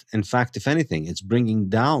isn't. In fact, if anything, it's bringing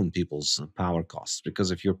down people's power costs,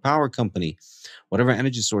 because if your power company, whatever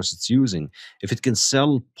energy source it's using, if it can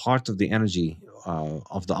sell part of the energy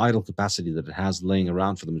of the idle capacity that it has laying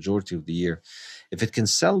around for the majority of the year, if it can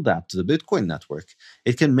sell that to the Bitcoin network,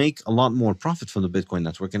 it can make a lot more profit from the Bitcoin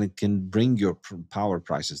network, and it can bring your power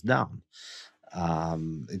prices down.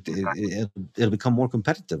 It'll become more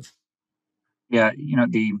competitive. Yeah,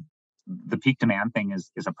 the peak demand thing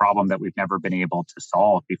is a problem that we've never been able to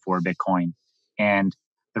solve before Bitcoin. And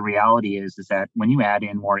the reality is that when you add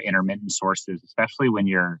in more intermittent sources, especially when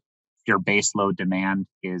your base load demand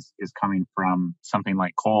is coming from something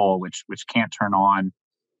like coal, which can't turn on,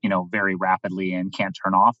 very rapidly and can't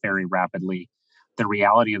turn off very rapidly. The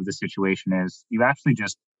reality of the situation is you actually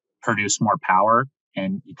just produce more power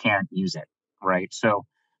and you can't use it, right? So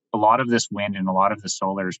a lot of this wind and a lot of the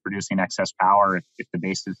solar is producing excess power if the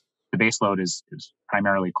base load is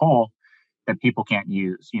primarily coal that people can't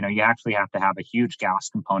use. You actually have to have a huge gas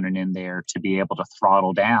component in there to be able to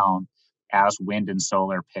throttle down as wind and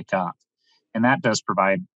solar pick up. And that does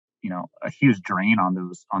provide, a huge drain on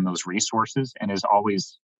those resources and is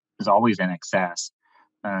always in excess.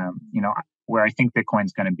 Where I think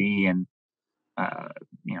Bitcoin's going to be in a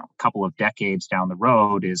couple of decades down the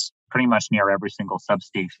road is pretty much near every single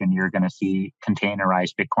substation. You're going to see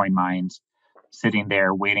containerized Bitcoin mines sitting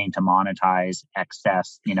there waiting to monetize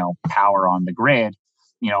excess, power on the grid,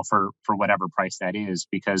 for whatever price that is,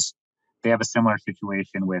 because they have a similar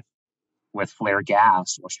situation with flare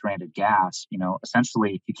gas or stranded gas.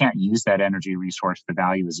 Essentially, if you can't use that energy resource, the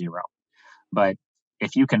value is zero. But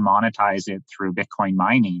if you can monetize it through Bitcoin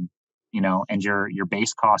mining, and your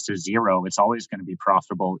base cost is zero, it's always going to be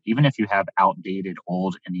profitable, even if you have outdated,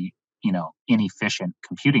 old, and inefficient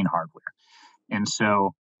computing hardware. And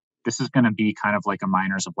so this is going to be kind of like a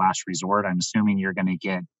miners of last resort. I'm assuming you're going to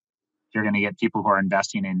get people who are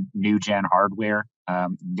investing in new gen hardware.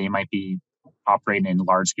 They might be operating in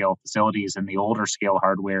large scale facilities, and the older scale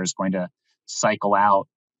hardware is going to cycle out,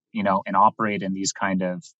 and operate in these kind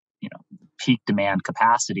of peak demand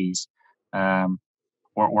capacities, or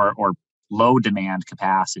low demand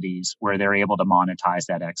capacities where they're able to monetize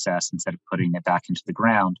that excess instead of putting it back into the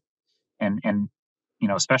ground. And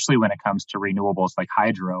especially when it comes to renewables like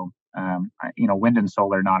hydro, wind and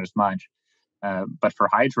solar not as much. But for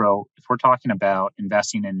hydro, if we're talking about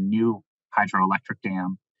investing in a new hydroelectric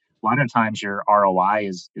dam, A lot of times your ROI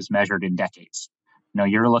is measured in decades.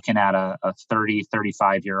 You're looking at a 30,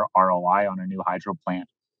 35-year ROI on a new hydro plant,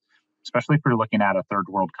 especially if you're looking at a third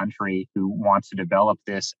world country who wants to develop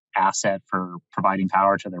this asset for providing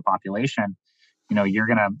power to their population. You're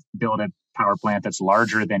going to build a power plant that's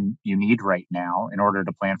larger than you need right now in order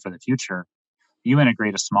to plan for the future. You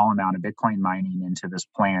integrate a small amount of Bitcoin mining into this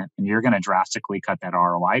plant, and you're going to drastically cut that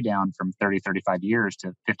ROI down from 30, 35 years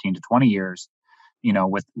to 15 to 20 years,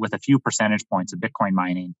 with a few percentage points of Bitcoin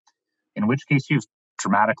mining, in which case you've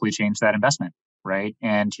dramatically changed that investment, right?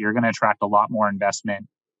 And you're going to attract a lot more investment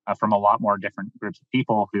from a lot more different groups of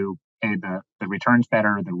people who, hey, the return's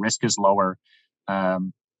better, the risk is lower.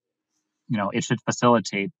 Um, it should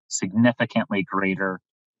facilitate significantly greater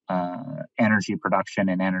energy production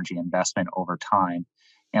and energy investment over time.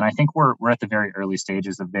 And I think we're at the very early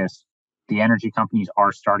stages of this. The energy companies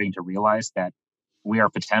are starting to realize that we are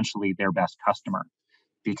potentially their best customer,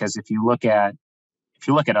 because if you look at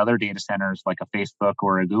other data centers like a Facebook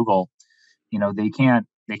or a Google, they can't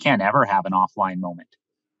ever have an offline moment.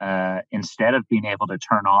 Instead of being able to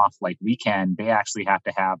turn off like we can, they actually have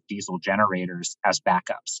to have diesel generators as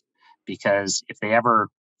backups, because if they ever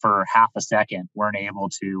for half a second weren't able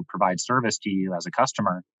to provide service to you as a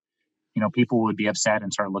customer, people would be upset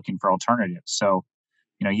and start looking for alternatives. So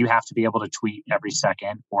you have to be able to tweet every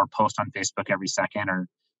second or post on Facebook every second, or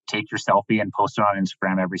take your selfie and post it on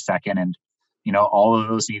Instagram every second. And, all of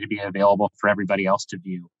those need to be available for everybody else to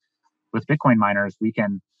view. With Bitcoin miners,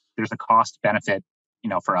 there's a cost benefit,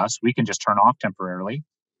 for us. We can just turn off temporarily.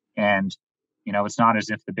 And, it's not as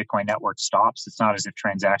if the Bitcoin network stops. It's not as if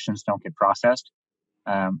transactions don't get processed.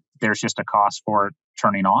 There's just a cost for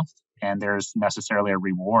turning off, and there's necessarily a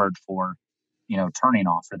reward for, turning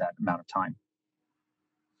off for that amount of time.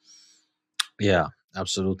 Yeah,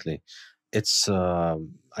 absolutely.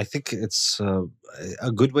 I think it's a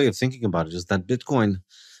good way of thinking about it is that Bitcoin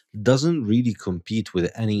doesn't really compete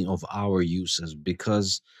with any of our uses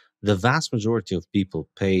because the vast majority of people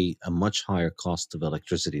pay a much higher cost of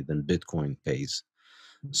electricity than Bitcoin pays.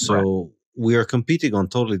 Right. So we are competing on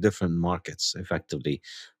totally different markets effectively.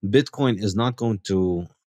 Bitcoin is not going to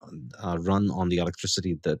run on the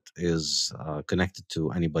electricity that is connected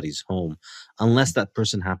to anybody's home unless that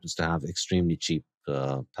person happens to have extremely cheap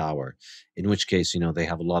power, in which case, they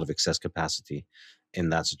have a lot of excess capacity in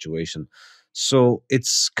that situation. So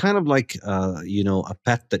it's kind of like, a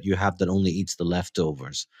pet that you have that only eats the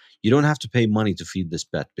leftovers. You don't have to pay money to feed this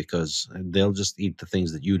pet because they'll just eat the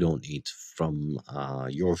things that you don't eat from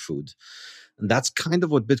your food. And that's kind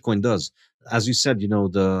of what Bitcoin does. As you said,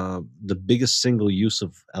 the biggest single use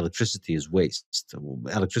of electricity is waste.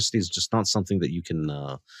 Electricity is just not something that you can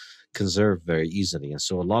conserve very easily, and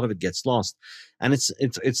so a lot of it gets lost. And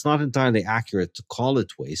it's not entirely accurate to call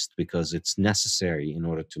it waste because it's necessary in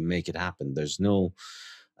order to make it happen. There's no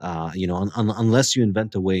unless you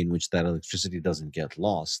invent a way in which that electricity doesn't get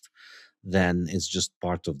lost, then it's just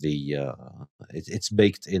part of it's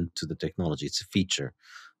baked into the technology. It's a feature.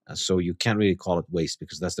 So you can't really call it waste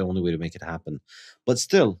because that's the only way to make it happen. But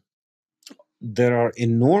still, there are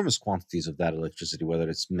enormous quantities of that electricity, whether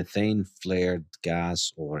it's methane, flared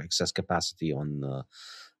gas, or excess capacity on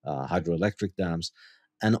hydroelectric dams.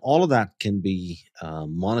 And all of that can be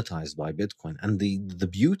monetized by Bitcoin. And the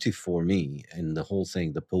beauty for me in the whole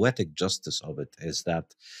thing, the poetic justice of it, is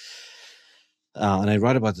that, and I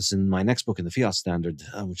write about this in my next book in the Fiat Standard,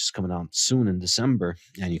 which is coming out soon in December,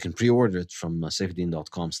 and you can pre-order it from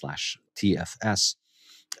saifedean.com/TFS.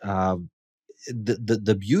 Uh,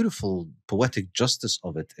 the beautiful poetic justice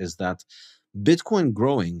of it is that Bitcoin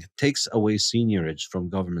growing takes away seigniorage from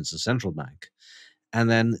governments and central bank, and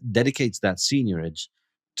then dedicates that seigniorage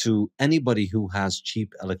to anybody who has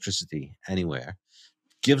cheap electricity anywhere,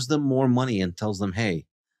 gives them more money and tells them, hey,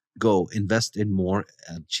 go invest in more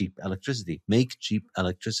cheap electricity, make cheap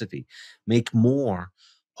electricity, make more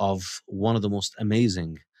of one of the most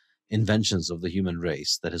amazing inventions of the human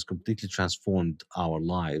race that has completely transformed our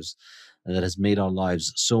lives and that has made our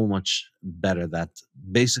lives so much better that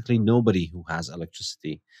basically nobody who has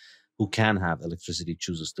electricity, who can have electricity,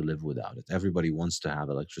 chooses to live without it. Everybody wants to have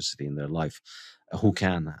electricity in their life, who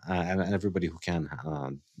can, and everybody who can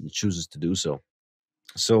chooses to do so.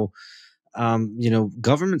 So,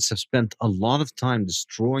 governments have spent a lot of time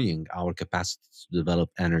destroying our capacity to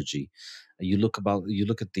develop energy. You look at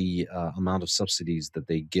the amount of subsidies that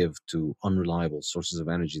they give to unreliable sources of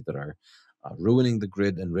energy that are ruining the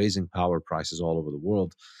grid and raising power prices all over the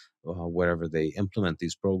world, wherever they implement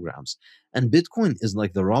these programs. And Bitcoin is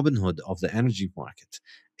like the Robin Hood of the energy market.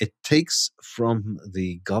 It takes from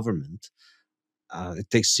the government, it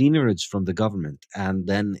takes seigniorage from the government, and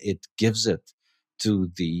then it gives it to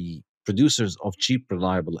the producers of cheap,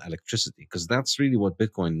 reliable electricity, because that's really what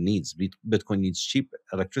Bitcoin needs. Bitcoin needs cheap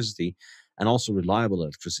electricity and also reliable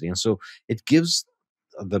electricity. And so it gives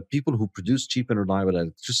the people who produce cheap and reliable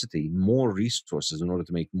electricity more resources in order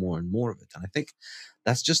to make more and more of it. And I think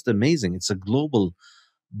that's just amazing. It's a global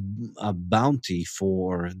bounty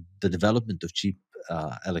for the development of cheap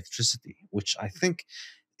electricity, which I think,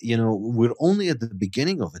 we're only at the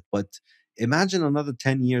beginning of it. But imagine another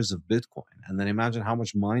 10 years of Bitcoin, and then imagine how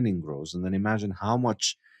much mining grows, and then imagine how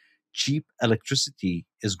much cheap electricity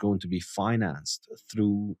is going to be financed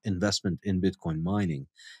through investment in Bitcoin mining.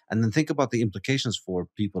 And then think about the implications for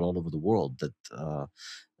people all over the world that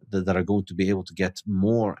are going to be able to get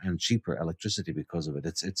more and cheaper electricity because of it.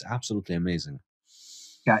 It's absolutely amazing.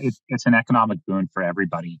 Yeah, it's an economic boon for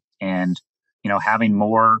everybody. And, having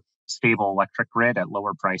more stable electric grid at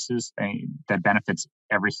lower prices, that benefits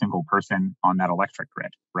every single person on that electric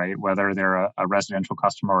grid, right? Whether they're a residential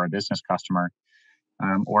customer or a business customer,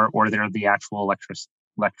 or they're the actual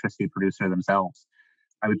electricity producer themselves.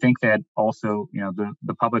 I would think that also,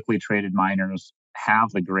 the publicly traded miners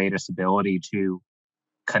have the greatest ability to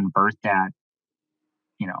convert that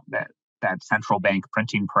central bank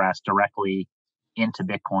printing press directly into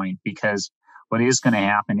Bitcoin, because what is going to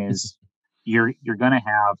happen is you're going to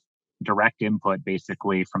have direct input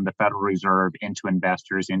basically from the Federal Reserve into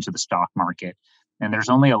investors into the stock market, and there's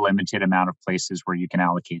only a limited amount of places where you can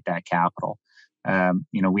allocate that capital.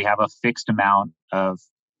 We have a fixed amount of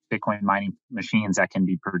Bitcoin mining machines that can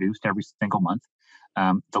be produced every single month.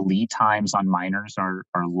 The lead times on miners are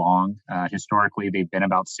long. Historically, they've been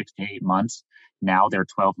about 6 to 8 months. Now they're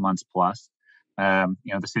 12 months plus. The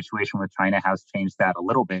situation with China has changed that a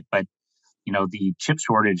little bit, but the chip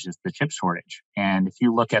shortage is the chip shortage. And if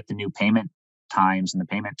you look at the new payment times and the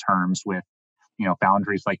payment terms with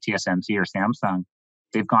foundries like TSMC or Samsung,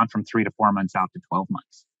 they've gone from 3 to 4 months out to 12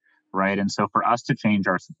 months, right? And so for us to change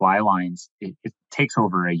our supply lines, it takes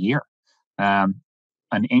over a year. Um,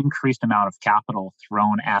 an increased amount of capital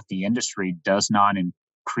thrown at the industry does not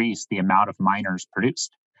increase the amount of miners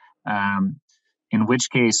produced. Um, in which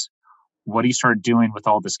case, what do you start doing with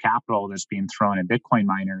all this capital that's being thrown at Bitcoin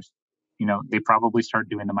miners? They probably start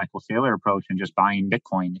doing the Michael Saylor approach and just buying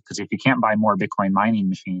Bitcoin. Because if you can't buy more Bitcoin mining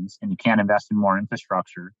machines and you can't invest in more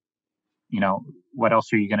infrastructure, what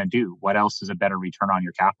else are you going to do? What else is a better return on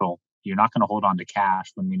your capital? You're not going to hold on to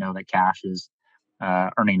cash when we know that cash is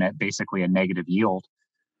earning basically a negative yield.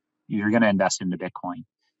 You're going to invest into Bitcoin.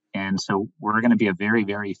 And so we're going to be a very,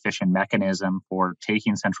 very efficient mechanism for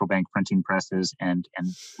taking central bank printing presses and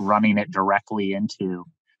running it directly into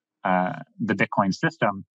the Bitcoin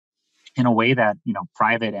system in a way that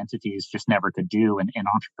private entities just never could do, and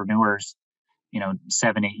entrepreneurs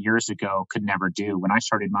 7, 8 years ago could never do. When I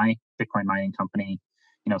started my Bitcoin mining company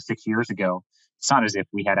 6 years ago, it's not as if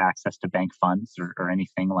we had access to bank funds or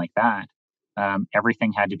anything like that.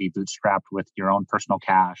 Everything had to be bootstrapped with your own personal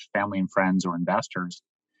cash, family and friends, or investors.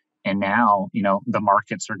 And now, the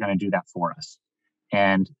markets are going to do that for us.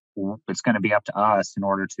 And it's going to be up to us in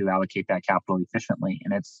order to allocate that capital efficiently.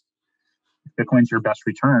 And if Bitcoin's your best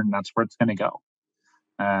return, that's where it's going to go.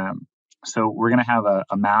 So we're going to have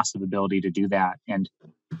a massive ability to do that. And,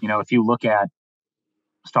 if you look at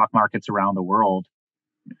stock markets around the world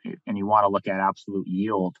and you want to look at absolute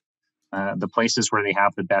yield, the places where they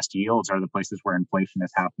have the best yields are the places where inflation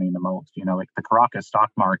is happening the most. Like the Caracas stock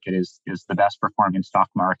market is the best performing stock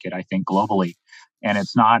market, I think, globally. And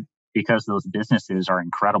it's not because those businesses are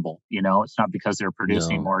incredible. It's not because they're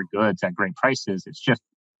producing No. more goods at great prices. It's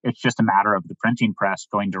just a matter of the printing press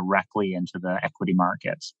going directly into the equity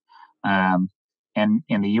markets. And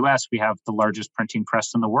in the US, we have the largest printing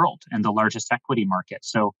press in the world and the largest equity market.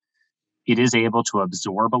 So it is able to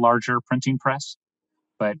absorb a larger printing press,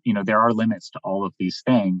 but there are limits to all of these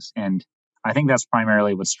things. And I think that's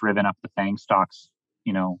primarily what's driven up the FANG stocks,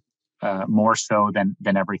 more so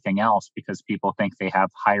than everything else, because people think they have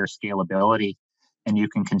higher scalability and you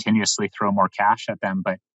can continuously throw more cash at them.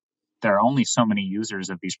 But there are only so many users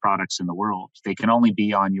of these products in the world. They can only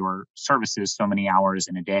be on your services so many hours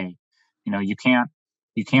in a day.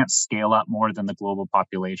 You can't scale up more than the global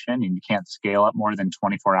population, and you can't scale up more than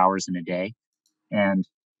 24 hours in a day. And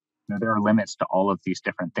there are limits to all of these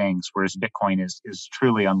different things, whereas Bitcoin is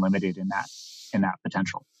truly unlimited in that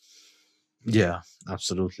potential. Yeah,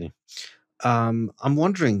 absolutely. I'm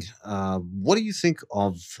wondering, what do you think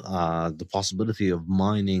of the possibility of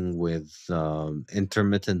mining with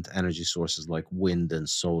intermittent energy sources like wind and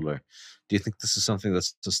solar? Do you think this is something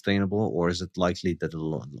that's sustainable, or is it likely that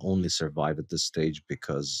it'll only survive at this stage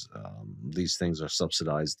because these things are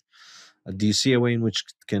subsidized? Do you see a way in which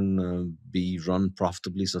it can be run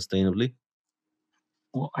profitably, sustainably?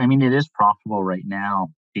 Well, I mean, it is profitable right now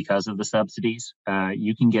because of the subsidies.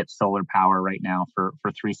 You can get solar power right now for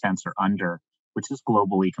 3 cents or under, which is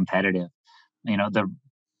globally competitive. You know,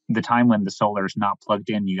 the time when the solar is not plugged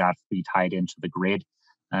in, you got to be tied into the grid.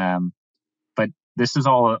 Um, but this is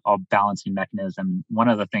all a balancing mechanism. One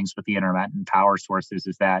of the things with the intermittent power sources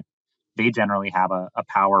is that they generally have a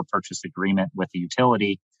power purchase agreement with the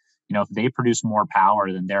utility. You know, if they produce more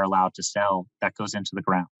power than they're allowed to sell, that goes into the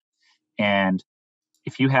ground. And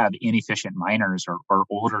if you have inefficient miners or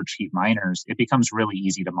older cheap miners, it becomes really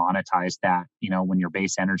easy to monetize that, you know, when your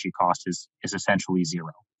base energy cost is essentially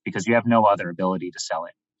zero because you have no other ability to sell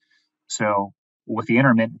it. So with the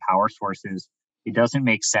intermittent power sources, it doesn't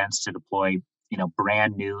make sense to deploy, you know,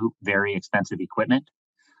 brand new, very expensive equipment,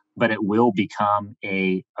 but it will become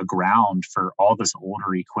a ground for all this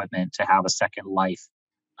older equipment to have a second life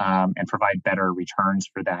and provide better returns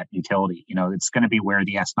for that utility. You know, it's going to be where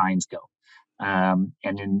the S9s go. And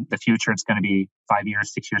in the future, it's going to be 5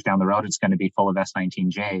 years, 6 years down the road, it's going to be full of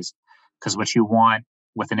S19Js. Because what you want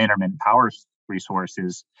with an intermittent power resource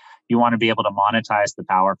is you want to be able to monetize the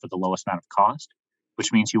power for the lowest amount of cost,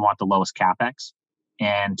 which means you want the lowest capex,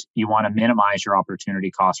 and you want to minimize your opportunity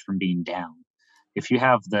cost from being down. If you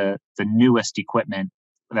have the newest equipment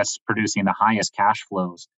that's producing the highest cash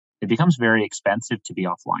flows, it becomes very expensive to be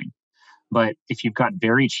offline. But if you've got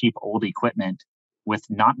very cheap old equipment with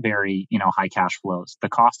not very, you know, high cash flows, the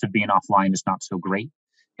cost of being offline is not so great.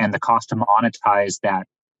 And the cost to monetize that,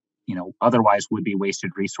 you know, otherwise would be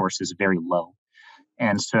wasted resources very low.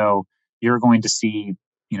 And so you're going to see,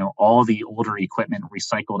 you know, all the older equipment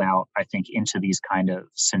recycled out, I think, into these kind of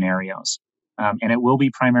scenarios. And it will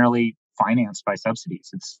be primarily financed by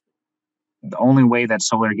subsidies. It's the only way that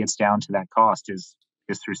solar gets down to that cost is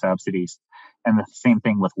through subsidies. And the same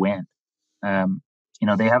thing with wind. Um, you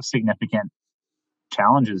know, they have significant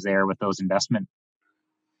challenges there with those investment,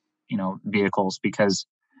 you know, vehicles because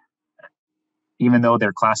even though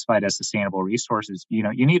they're classified as sustainable resources, you know,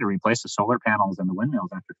 you need to replace the solar panels and the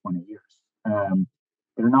windmills after 20 years.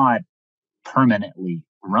 They're not permanently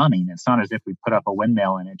running. It's not as if we put up a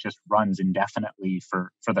windmill and it just runs indefinitely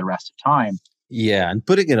for the rest of time. Yeah, and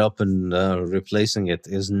putting it up and replacing it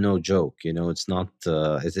is no joke. You know, it's not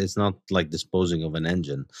like disposing of an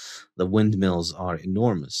engine. The windmills are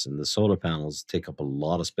enormous, and the solar panels take up a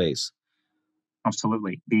lot of space.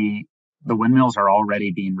 Absolutely. The windmills are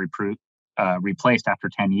already being replaced after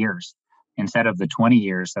 10 years instead of the 20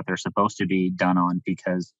 years that they're supposed to be done on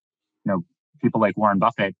because, you know, people like Warren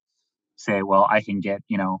Buffett say, well, I can get,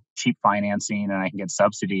 you know, cheap financing and I can get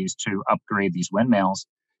subsidies to upgrade these windmills.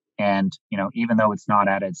 And, you know, even though it's not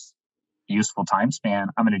at its useful time span,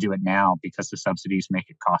 I'm going to do it now because the subsidies make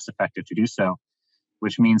it cost effective to do so,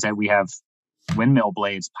 which means that we have windmill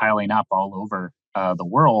blades piling up all over the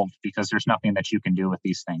world because there's nothing that you can do with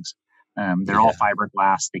these things. They're all Yeah.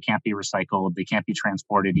 fiberglass. They can't be recycled. They can't be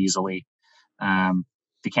transported easily. Um,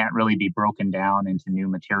 they can't really be broken down into new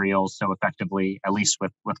materials so effectively, at least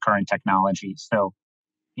with current technology. So,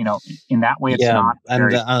 you know, in that way, it's Yeah, not a and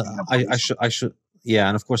very sustainable resource. I should, yeah,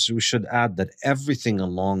 and of course we should add that everything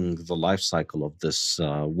along the life cycle of this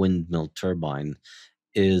windmill turbine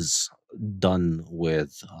is done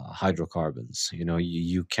with hydrocarbons. You know,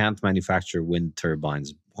 you can't manufacture wind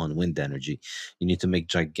turbines on wind energy. You need to make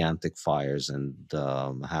gigantic fires and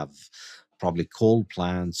have probably coal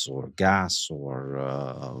plants or gas or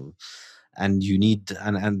and you need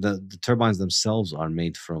and the turbines themselves are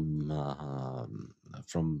made from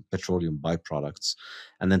petroleum byproducts,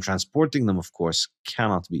 and then transporting them, of course,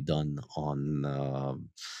 cannot be done on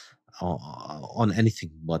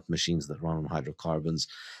anything but machines that run on hydrocarbons,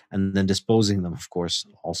 and then disposing them, of course,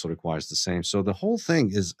 also requires the same. So the whole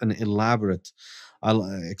thing is an elaborate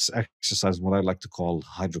exercise, what I like to call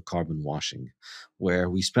hydrocarbon washing, where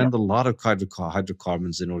we Yep. spend a lot of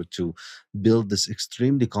hydrocarbons in order to build this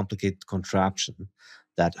extremely complicated contraption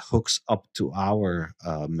that hooks up to our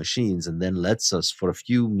machines and then lets us, for a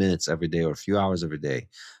few minutes every day or a few hours every day,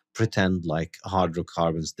 pretend like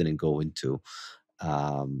hydrocarbons didn't go into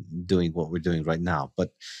doing what we're doing right now.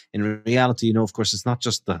 But in reality, you know, of course, it's not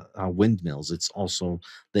just the windmills, it's also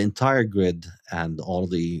the entire grid and all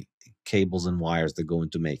the cables and wires that go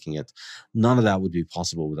into making it. None of that would be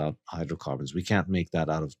possible without hydrocarbons. We can't make that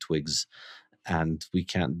out of twigs, and we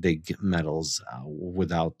can't dig metals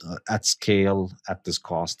without at scale at this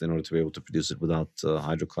cost in order to be able to produce it without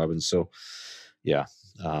hydrocarbons. So yeah,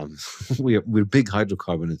 um, we're big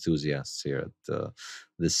hydrocarbon enthusiasts here at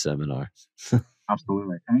this seminar.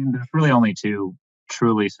 Absolutely. I mean, there's really only two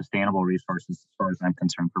truly sustainable resources as far as I'm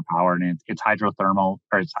concerned for power, and it's hydrothermal,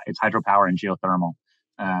 or it's hydropower and geothermal.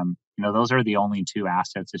 those are the only two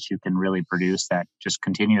assets that you can really produce that just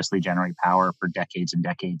continuously generate power for decades and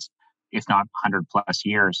decades, if not 100 plus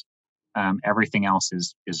years. Everything else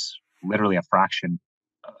is literally a fraction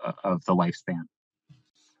of the lifespan.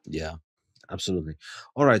 Yeah, absolutely.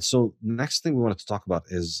 All right. So next thing we wanted to talk about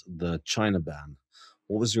is the China ban.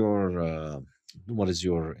 What was what is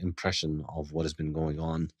your impression of what has been going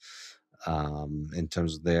on in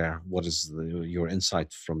terms of there? What is your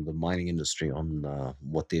insight from the mining industry on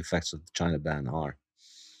what the effects of the China ban are?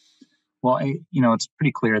 Well, it's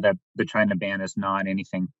pretty clear that the China ban is not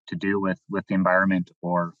anything to do with the environment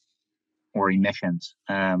or emissions,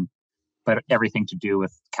 but everything to do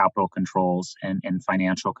with capital controls and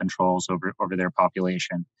financial controls over their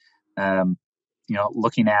population. Um,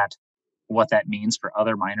 Looking at what that means for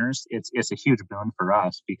other miners, it's a huge boon for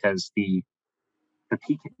us because the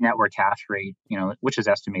peak network hash rate, which was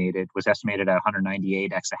estimated at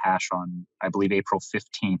 198 exahash on, I believe, April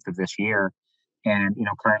 15th of this year. And,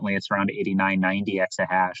 currently it's around 89, 90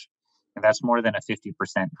 exahash. And that's more than a 50%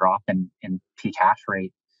 drop in peak hash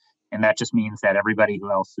rate. And that just means that everybody who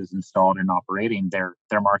else is installed and operating, their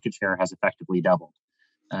market share has effectively doubled,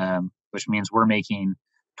 which means we're making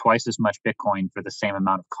twice as much Bitcoin for the same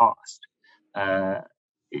amount of cost.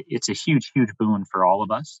 It's a huge, huge boon for all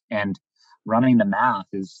of us. And running the math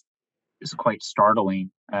is quite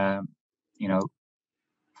startling. If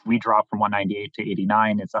we drop from 198 to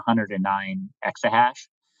 89, it's 109 exahash.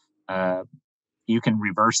 Uh, you can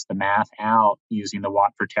reverse the math out using the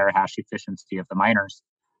watt per terahash efficiency of the miners.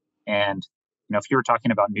 And if you were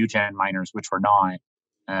talking about new gen miners, which we're not,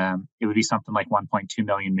 it would be something like 1.2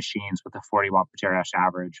 million machines with a 40 watt per terahash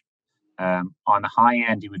average. On the high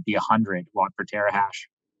end, it would be 100 watt per terahash,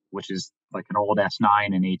 which is like an old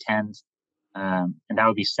S9 and A10s. And that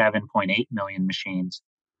would be 7.8 million machines.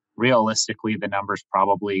 Realistically, the number's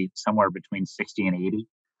probably somewhere between 60 and 80.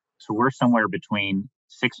 So we're somewhere between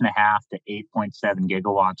 6.5 to 8.7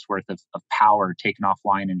 gigawatts worth of power taken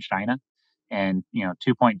offline in China, and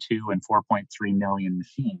 2.2 and 4.3 million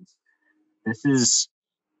machines. This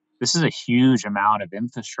is a huge amount of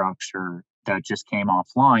infrastructure that just came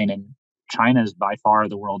offline, and China is by far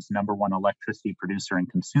the world's number one electricity producer and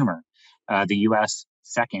consumer. The U.S.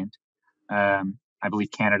 second, I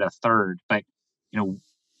believe Canada third, but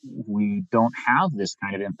we don't have this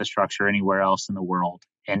kind of infrastructure anywhere else in the world,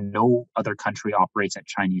 and no other country operates at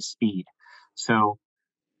Chinese speed. So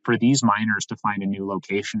for these miners to find a new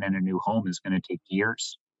location and a new home is going to take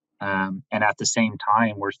years. And at the same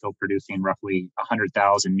time, we're still producing roughly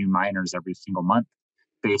 100,000 new miners every single month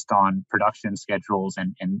based on production schedules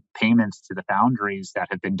and payments to the foundries that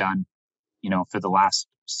have been done, for the last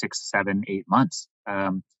 6, 7, 8 months,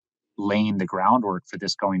 laying the groundwork for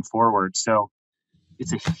this going forward. So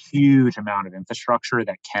it's a huge amount of infrastructure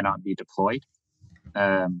that cannot be deployed.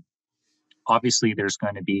 Obviously, there's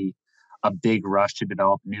going to be a big rush to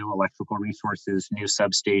develop new electrical resources, new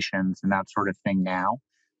substations, and that sort of thing now,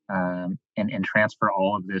 and transfer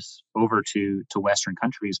all of this over to Western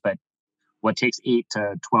countries. But what takes 8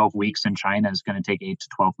 to 12 weeks in China is going to take 8 to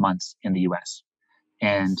 12 months in the US.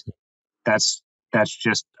 And that's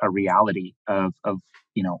just a reality of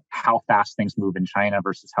how fast things move in China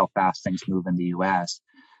versus how fast things move in the US.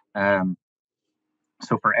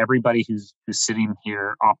 So for everybody who's sitting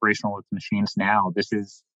here operational with machines now, this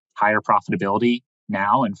is higher profitability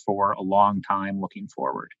now and for a long time looking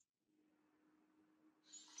forward.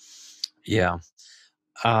 Yeah.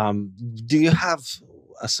 Do you have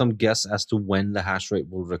some guess as to when the hash rate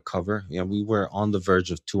will recover? We were on the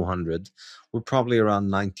verge of 200. We're probably around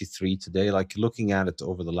 93 today. Like looking at it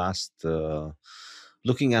over the last,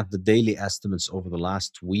 looking at the daily estimates over the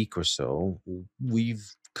last week or so,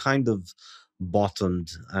 we've kind of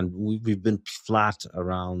bottomed, and we've been flat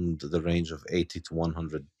around the range of 80 to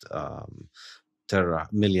 100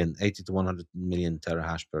 80 to 100 million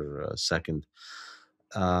terahash per second.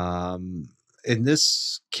 In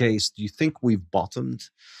this case, do you think we've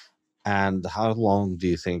bottomed? And how long do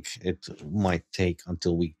you think it might take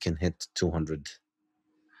until we can hit 200?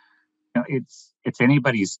 It's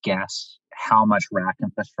anybody's guess how much rack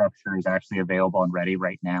infrastructure is actually available and ready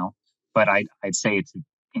right now, but I'd say it's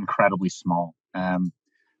incredibly small.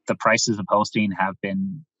 The prices of hosting have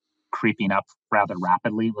been creeping up rather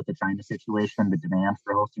rapidly with the China situation. The demand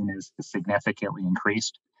for hosting is significantly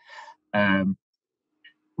increased.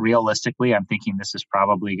 Realistically, I'm thinking this is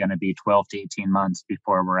probably going to be 12 to 18 months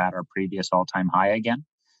before we're at our previous all-time high again.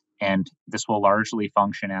 And this will largely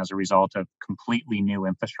function as a result of completely new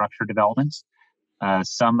infrastructure developments,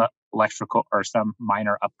 some electrical or some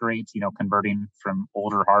minor upgrades, converting from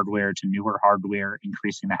older hardware to newer hardware,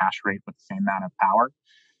 increasing the hash rate with the same amount of power.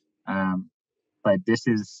 But this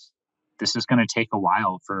is this is going to take a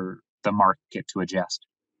while for the market to adjust.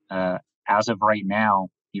 As of right now,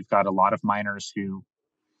 you've got a lot of miners who,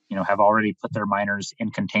 have already put their miners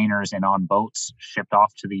in containers and on boats shipped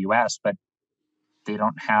off to the US, but they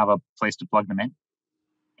don't have a place to plug them in.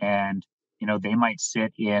 And, they might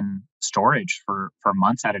sit in storage for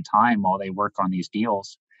months at a time while they work on these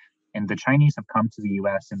deals. And the Chinese have come to the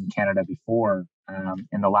US and Canada before,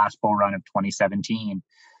 in the last bull run of 2017.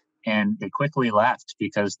 And they quickly left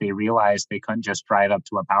because they realized they couldn't just drive up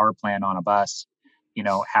to a power plant on a bus,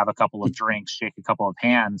 have a couple of drinks, shake a couple of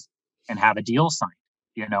hands, and have a deal signed.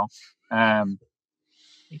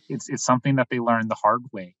 It's something that they learned the hard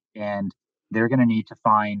way, and they're going to need to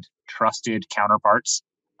find trusted counterparts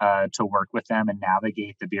to work with them and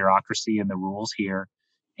navigate the bureaucracy and the rules here,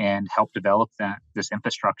 and help develop this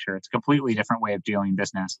infrastructure. It's a completely different way of doing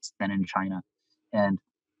business than in China, and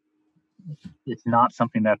it's not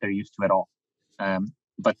something that they're used to at all.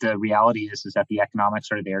 But the reality is that the economics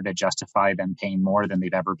are there to justify them paying more than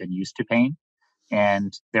they've ever been used to paying,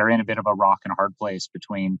 and they're in a bit of a rock and a hard place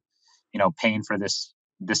between, paying for this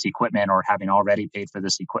equipment or having already paid for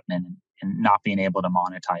this equipment and not being able to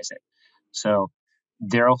monetize it. So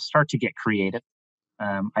they'll start to get creative.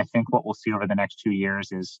 I think what we'll see over the next 2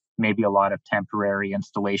 years is maybe a lot of temporary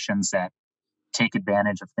installations that take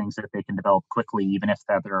advantage of things that they can develop quickly, even if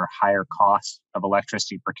there are higher costs of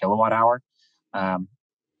electricity per kilowatt hour.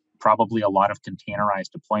 Probably a lot of containerized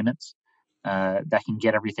deployments that can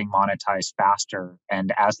get everything monetized faster.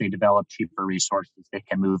 And as they develop cheaper resources, they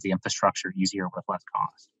can move the infrastructure easier with less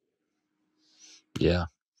cost. Yeah.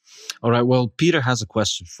 All right. Well, Peter has a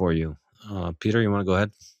question for you. Peter, you want to go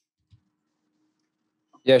ahead?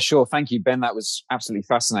 Yeah, sure. Thank you, Ben. That was absolutely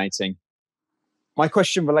fascinating. My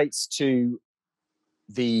question relates to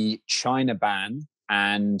the China ban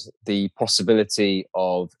and the possibility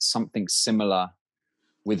of something similar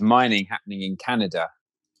with mining happening in Canada.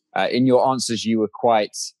 In your answers, you were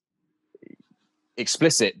quite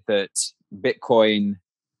explicit that Bitcoin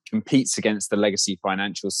competes against the legacy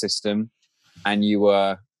financial system, and you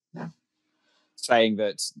were saying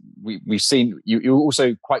that we've seen, you were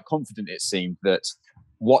also quite confident, it seemed, that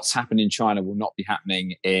what's happened in China will not be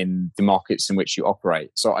happening in the markets in which you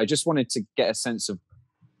operate. So I just wanted to get a sense of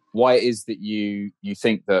why it is that you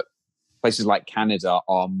think that places like Canada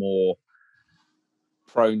are more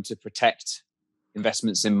prone to protect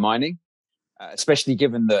investments in mining, especially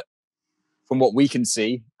given that from what we can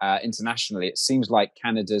see internationally, it seems like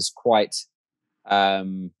Canada's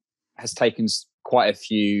has taken quite a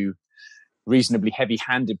few reasonably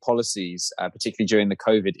heavy-handed policies, particularly during the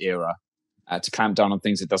COVID era, to clamp down on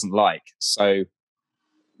things it doesn't like. So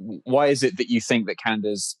why is it that you think that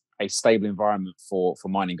Canada's a stable environment for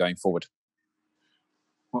mining going forward?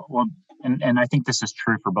 Well, and I think this is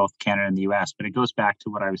true for both Canada and the US, but it goes back to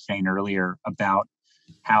what I was saying earlier about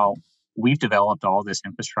how we've developed all this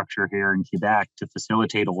infrastructure here in Quebec to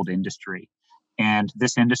facilitate old industry. And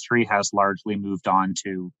this industry has largely moved on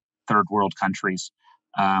to third world countries,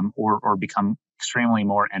 or become extremely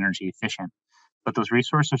more energy efficient. But those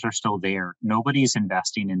resources are still there. Nobody's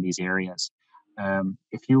investing in these areas.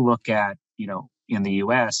 If you look at, in the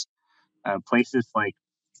US, places like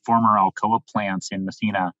former Alcoa plants in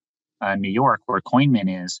Messina, New York, where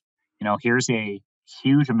Coinmin is, here's a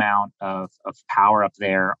huge amount of power up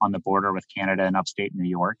there on the border with Canada and upstate New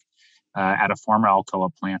York, at a former Alcoa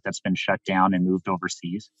plant that's been shut down and moved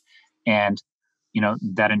overseas. And,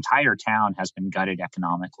 that entire town has been gutted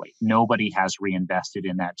economically. Nobody has reinvested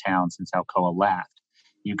in that town since Alcoa left.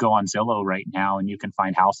 You go on Zillow right now and you can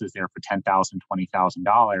find houses there for $10,000,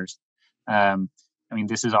 $20,000.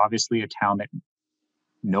 This is obviously a town that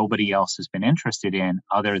nobody else has been interested in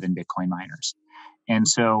other than Bitcoin miners. And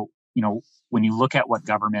so, when you look at what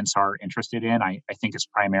governments are interested in, I think it's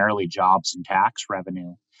primarily jobs and tax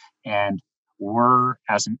revenue. And we are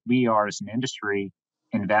as an industry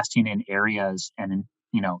investing in areas and,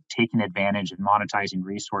 taking advantage and monetizing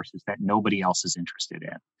resources that nobody else is interested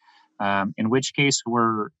in which case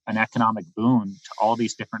we're an economic boon to all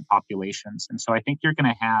these different populations. And so I think you're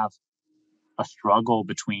going to have a struggle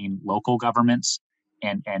between local governments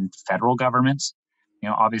and federal governments.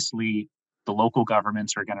 Obviously, the local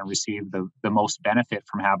governments are going to receive the most benefit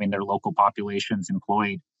from having their local populations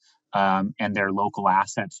employed, and their local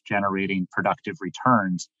assets generating productive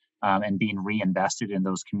returns, and being reinvested in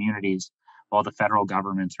those communities, while the federal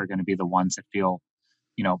governments are going to be the ones that feel,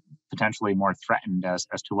 potentially more threatened as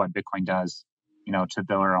to what Bitcoin does, to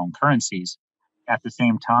their own currencies. At the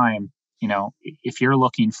same time, if you're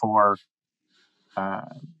looking for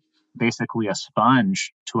basically a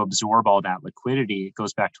sponge to absorb all that liquidity, it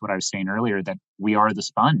goes back to what I was saying earlier, that we are the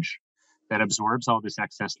sponge. that absorbs all this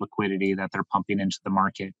excess liquidity that they're pumping into the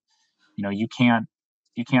market. You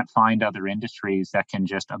can't find other industries that can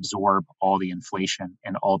just absorb all the inflation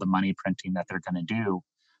and all the money printing that they're going to do.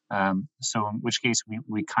 So in which case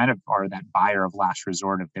we kind of are that buyer of last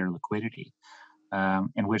resort of their liquidity.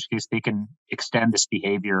 In which case they can extend this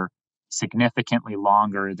behavior significantly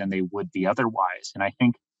longer than they would be otherwise. And I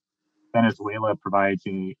think Venezuela provides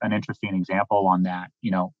an interesting example on that.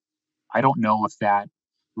 I don't know if that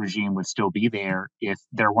regime would still be there if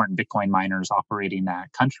there weren't Bitcoin miners operating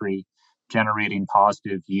that country, generating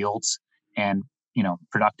positive yields and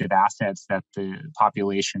productive assets that the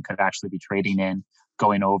population could actually be trading in,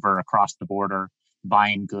 going over across the border,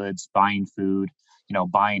 buying goods, buying food,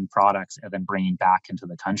 buying products, and then bringing back into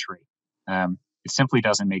the country. It simply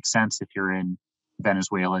doesn't make sense if you're in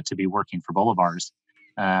Venezuela to be working for bolivars.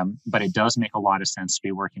 But it does make a lot of sense to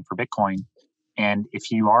be working for Bitcoin. And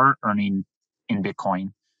if you are earning in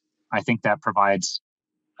Bitcoin, I think that provides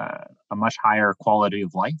a much higher quality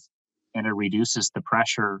of life, and it reduces the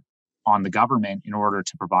pressure on the government in order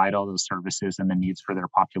to provide all those services and the needs for their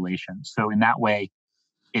population. So in that way,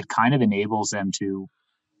 it kind of enables them to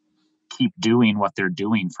keep doing what they're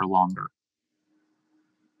doing for longer.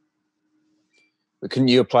 But couldn't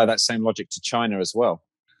you apply that same logic to China as well?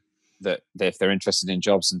 That if they're interested in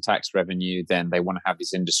jobs and tax revenue, then they want to have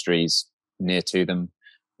these industries near to them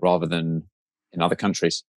rather than in other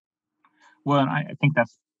countries. Well, and I think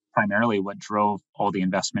that's primarily what drove all the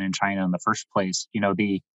investment in China in the first place.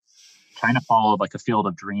 The China followed like a field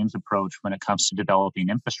of dreams approach when it comes to developing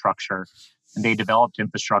infrastructure. And they developed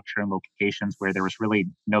infrastructure in locations where there was really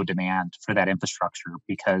no demand for that infrastructure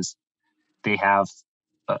because they have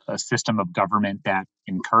a system of government that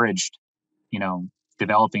encouraged,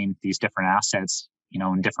 developing these different assets,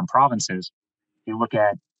 in different provinces. You look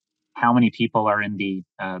at how many people are in the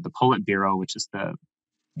Politburo, which is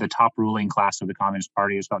the top ruling class of the Communist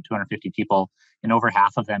Party. Is about 250 people, and over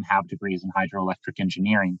half of them have degrees in hydroelectric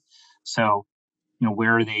engineering. So,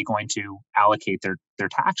 where are they going to allocate their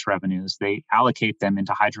tax revenues? They allocate them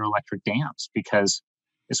into hydroelectric dams because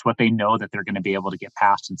it's what they know that they're going to be able to get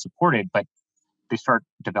passed and supported. But they start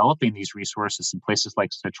developing these resources in places like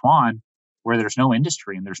Sichuan, where there's no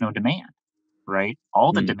industry and there's no demand, right?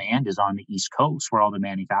 All the demand is on the East Coast where all the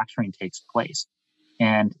manufacturing takes place.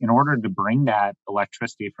 And in order to bring that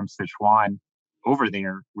electricity from Sichuan over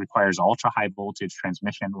there requires ultra high voltage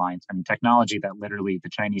transmission lines. I mean, technology that literally the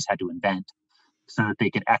Chinese had to invent so that they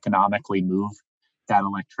could economically move that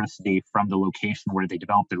electricity from the location where they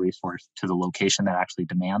developed the resource to the location that actually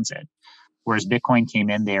demands it. Whereas Bitcoin came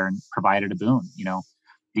in there and provided a boon.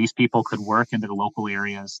 These people could work in their local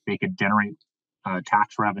areas. They could generate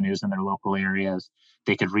tax revenues in their local areas.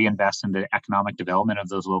 They could reinvest in the economic development of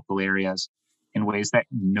those local areas in ways that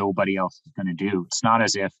nobody else is going to do. It's not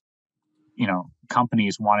as if,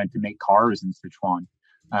 companies wanted to make cars in Sichuan,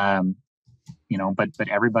 but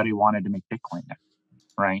everybody wanted to make Bitcoin there,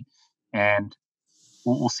 right? And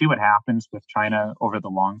we'll see what happens with China over the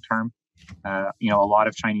long term. A lot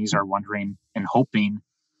of Chinese are wondering and hoping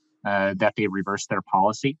that they reverse their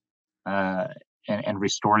policy and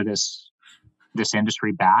restore this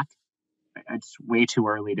industry back. It's way too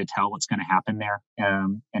early to tell what's going to happen there.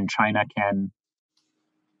 And China can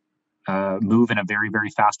move in a very, very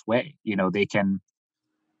fast way. They can,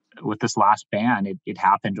 with this last ban, it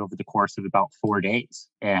happened over the course of about 4 days.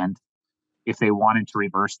 And if they wanted to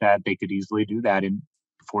reverse that, they could easily do that in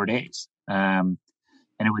 4 days. And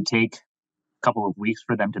it would take a couple of weeks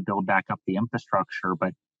for them to build back up the infrastructure,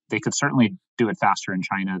 but they could certainly do it faster in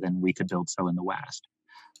China than we could build so in the West.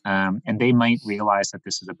 And they might realize that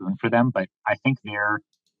this is a boon for them, but I think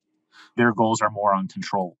their goals are more on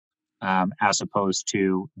control as opposed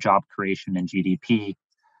to job creation and GDP.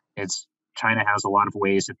 China has a lot of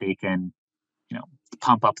ways that they can,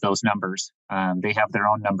 pump up those numbers. They have their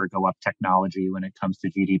own number go up technology when it comes to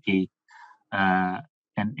GDP,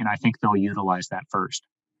 and I think they'll utilize that first.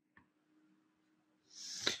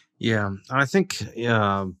 Yeah, I think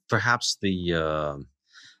perhaps the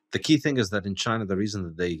key thing is that in China, the reason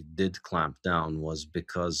that they did clamp down was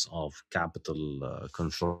because of capital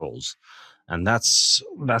controls, and that's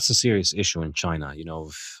a serious issue in China.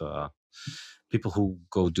 If people who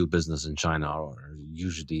go do business in China are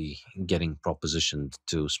usually getting propositioned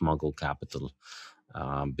to smuggle capital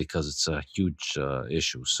because it's a huge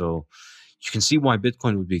issue. So you can see why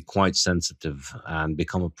Bitcoin would be quite sensitive and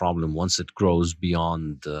become a problem once it grows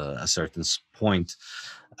beyond a certain point.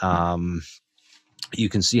 You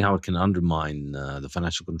can see how it can undermine the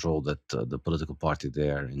financial control that the political party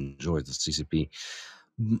there enjoys, the CCP.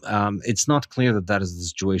 It's not clear that that is the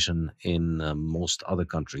situation in most other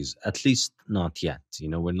countries, at least not yet.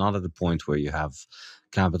 We're not at the point where you have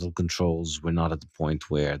capital controls. We're not at the point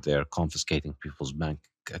where they're confiscating people's bank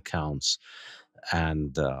accounts.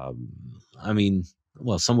 And I mean,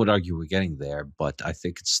 well, some would argue we're getting there, but I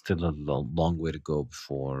think it's still a long way to go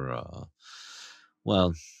before,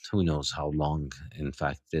 well, who knows how long, in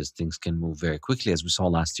fact, things can move very quickly, as we saw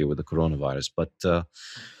last year with the coronavirus. But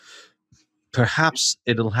perhaps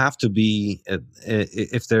it'll have to be,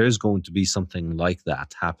 if there is going to be something like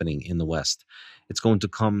that happening in the West, it's going to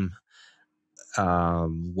come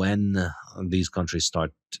when these countries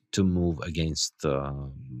start to move against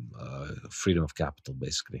freedom of capital,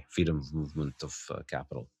 basically, freedom of movement of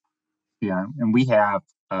capital. Yeah, and we have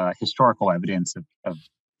historical evidence of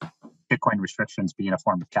Bitcoin restrictions being a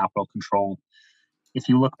form of capital control. If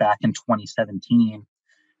you look back in 2017,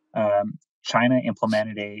 China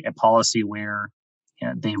implemented a policy where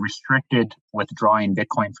they restricted withdrawing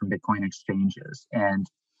Bitcoin from Bitcoin exchanges, and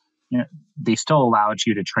they still allowed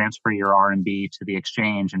you to transfer your RMB to the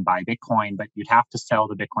exchange and buy Bitcoin, but you'd have to sell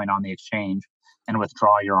the Bitcoin on the exchange and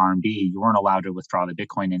withdraw your RMB. You weren't allowed to withdraw the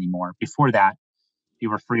Bitcoin anymore. Before that, you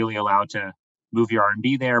were freely allowed to move your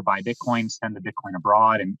RMB there, buy Bitcoin, send the Bitcoin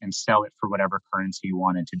abroad, and sell it for whatever currency you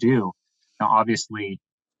wanted to do. Now, obviously,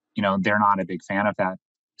 they're not a big fan of that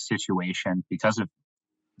situation because of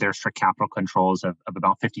their strict capital controls of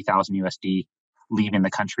about 50,000 USD leaving the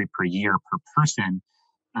country per year per person.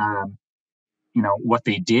 What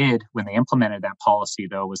they did when they implemented that policy,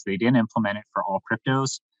 though, was they didn't implement it for all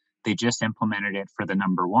cryptos. They just implemented it for the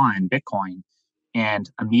number one, Bitcoin. And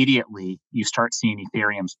immediately you start seeing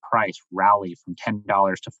Ethereum's price rally from $10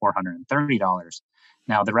 to $430.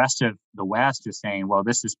 Now, the rest of the West is saying, well,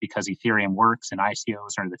 this is because Ethereum works and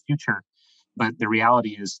ICOs are the future. But the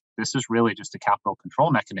reality is this is really just a capital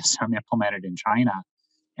control mechanism implemented in China.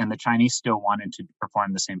 And the Chinese still wanted to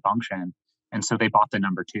perform the same function. And so they bought the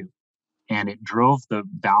number two. And it drove the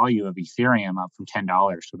value of Ethereum up from $10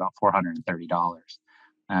 to about $430.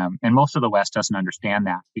 And most of the West doesn't understand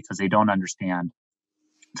that because they don't understand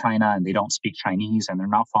China and they don't speak Chinese and they're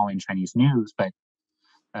not following Chinese news. But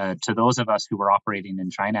to those of us who were operating in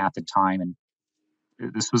China at the time, and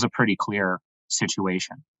this was a pretty clear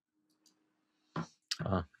situation.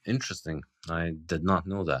 Interesting. I did not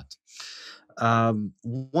know that.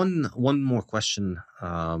 One more question.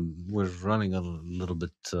 We're running a little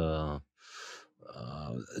bit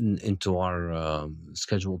into our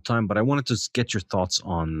scheduled time, but I wanted to get your thoughts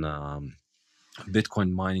on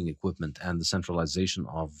Bitcoin mining equipment and the centralization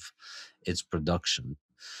of its production.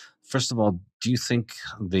 First of all, do you think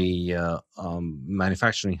the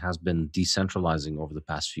manufacturing has been decentralizing over the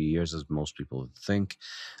past few years, as most people would think?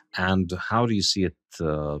 And how do you see it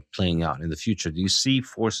playing out in the future? Do you see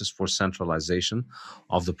forces for centralization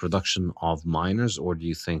of the production of miners, or do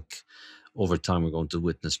you think over time we're going to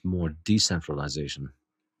witness more decentralization?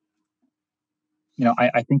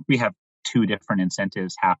 I think we have two different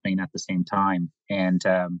incentives happening at the same time and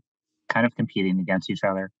kind of competing against each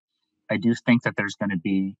other. I do think that there's going to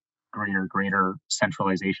be greater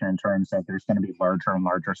centralization in terms of there's going to be larger and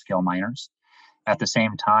larger scale miners. At the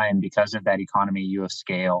same time, because of that economy of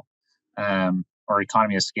scale, or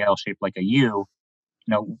economy of scale shaped like a U,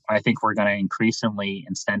 I think we're going to increasingly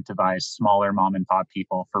incentivize smaller mom and pop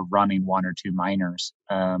people for running one or two miners,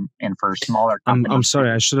 and for smaller companies. I'm sorry,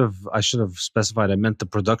 I should have specified. I meant the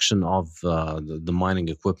production of the mining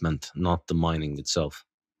equipment, not the mining itself.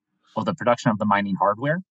 Well, the production of the mining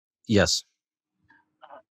hardware? Yes.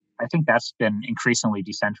 I think that's been increasingly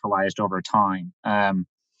decentralized over time.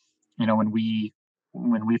 When we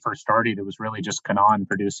first started, it was really just Canaan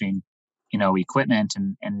producing, equipment,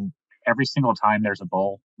 and every single time there's a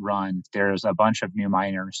bull run, there's a bunch of new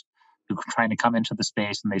miners who are trying to come into the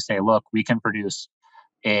space, and they say, look, we can produce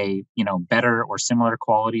a better or similar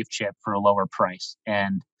quality of chip for a lower price,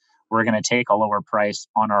 and we're going to take a lower price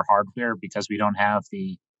on our hardware because we don't have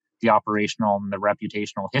the operational and the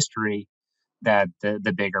reputational history that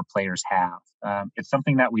the bigger players have. It's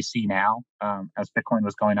something that we see now. As Bitcoin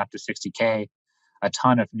was going up to 60K, a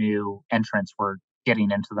ton of new entrants were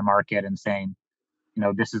getting into the market and saying,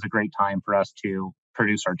 this is a great time for us to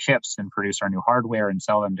produce our chips and produce our new hardware and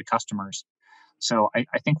sell them to customers. So I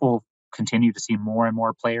think we'll continue to see more and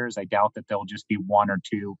more players. I doubt that there'll just be one or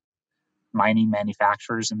two mining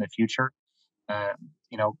manufacturers in the future.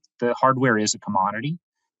 The hardware is a commodity,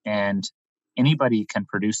 and anybody can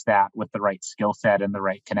produce that with the right skill set and the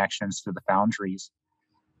right connections to the foundries.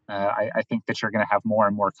 I think that you're going to have more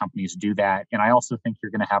and more companies do that. And I also think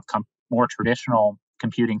you're going to have more traditional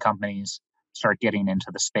computing companies start getting into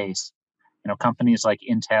the space. companies like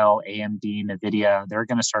Intel, AMD, NVIDIA, they're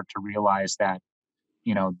going to start to realize that,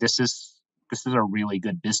 this is a really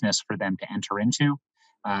good business for them to enter into.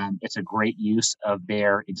 It's a great use of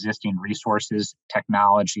their existing resources,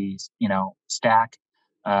 technologies, stack,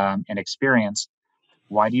 and experience.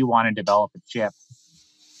 Why do you want to develop a chip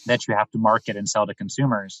that you have to market and sell to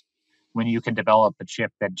consumers when you can develop a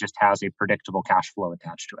chip that just has a predictable cash flow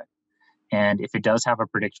attached to it? And if it does have a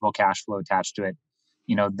predictable cash flow attached to it,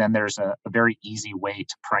 then there's a very easy way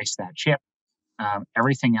to price that chip.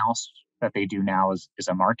 Everything else that they do now is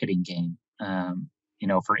a marketing game.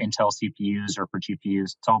 For Intel CPUs or for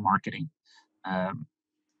GPUs, it's all marketing. I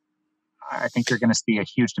think you're going to see a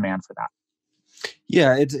huge demand for that.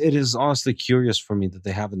 Yeah, it is honestly curious for me that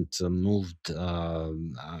they haven't moved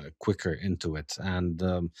quicker into it.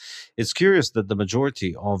 And it's curious that the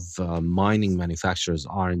majority of mining manufacturers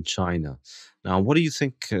are in China. Now, what do you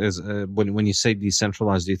think is when you say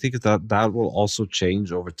decentralized, do you think that will also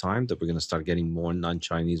change over time, that we're going to start getting more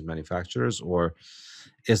non-Chinese manufacturers? Or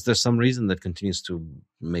is there some reason that continues to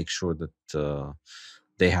make sure that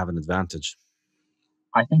they have an advantage?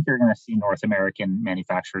 I think you're going to see North American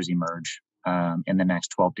manufacturers emerge in the next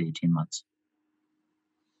 12 to 18 months.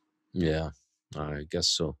 Yeah, I guess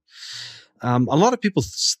so. A lot of people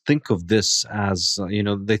think of this as,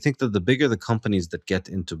 they think that the bigger the companies that get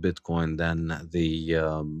into Bitcoin, then the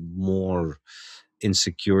more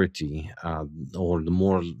insecurity or the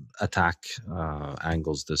more attack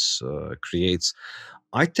angles this creates.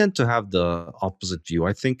 I tend to have the opposite view.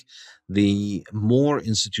 I think the more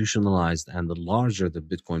institutionalized and the larger the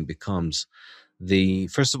Bitcoin becomes,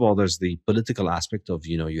 first of all, there's the political aspect of,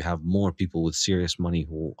 you have more people with serious money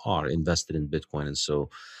who are invested in Bitcoin, and so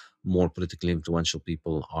more politically influential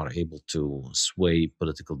people are able to sway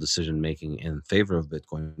political decision making in favor of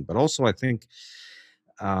Bitcoin. But also, I think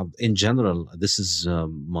in general, this is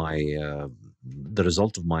the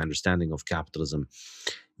result of my understanding of capitalism.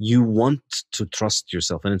 You want to trust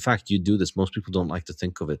yourself, and in fact, you do this. Most people don't like to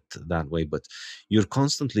think of it that way, but you're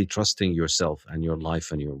constantly trusting yourself and your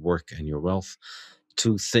life and your work and your wealth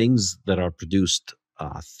to things that are produced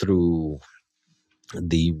through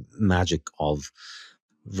the magic of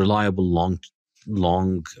reliable,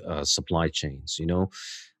 long supply chains.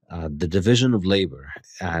 The division of labor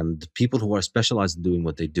and people who are specialized in doing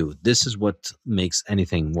what they do. This is what makes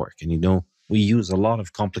anything work. And we use a lot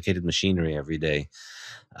of complicated machinery every day.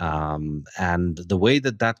 And the way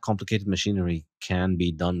that complicated machinery can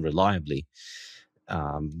be done reliably,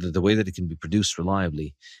 the way that it can be produced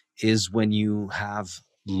reliably, is when you have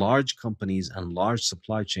large companies and large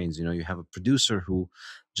supply chains. You have a producer who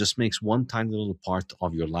just makes one tiny little part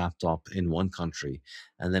of your laptop in one country,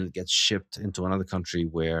 and then it gets shipped into another country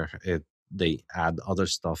where they add other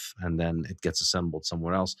stuff, and then it gets assembled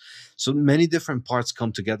somewhere else. So many different parts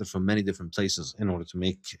come together from many different places in order to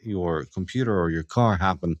make your computer or your car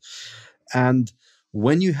happen. And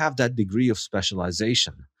when you have that degree of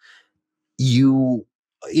specialization,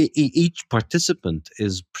 each participant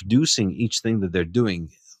is producing each thing that they're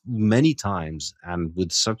doing many times and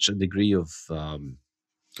with such a degree of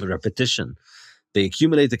repetition. They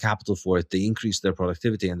accumulate the capital for it, they increase their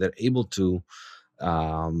productivity, and they're able to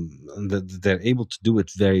do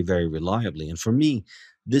it very, very reliably. And for me,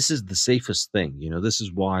 this is the safest thing. This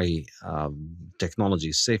is why technology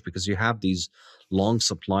is safe, because you have these long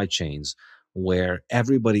supply chains where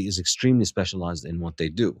everybody is extremely specialized in what they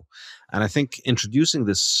do. And I think introducing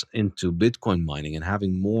this into Bitcoin mining and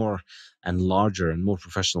having more and larger and more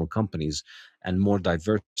professional companies and more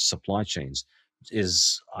diverse supply chains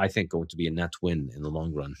is, I think, going to be a net win in the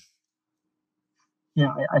long run.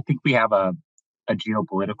 Yeah, I think we have a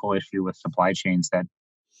geopolitical issue with supply chains that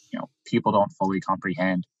people don't fully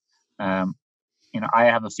comprehend. I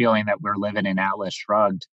have a feeling that we're living in Atlas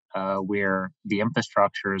Shrugged, where the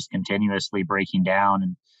infrastructure is continuously breaking down,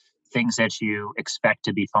 and things that you expect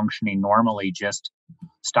to be functioning normally just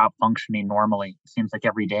stop functioning normally. It seems like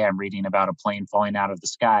every day I'm reading about a plane falling out of the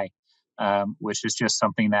sky, which is just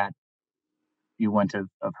something that you wouldn't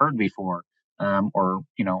have heard before, or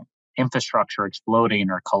infrastructure exploding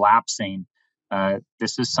or collapsing.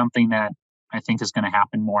 This is something that I think is going to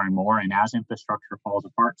happen more and more. And as infrastructure falls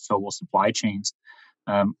apart, so will supply chains.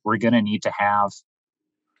 We're going to need to have,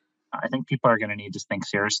 I think people are going to need to think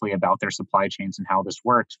seriously about their supply chains and how this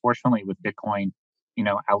works. Fortunately, with Bitcoin,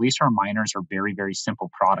 at least our miners are very, very simple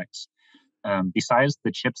products. Besides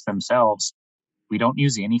the chips themselves, we don't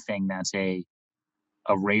use anything that's a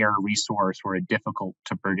rare resource or a difficult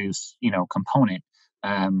to produce, component.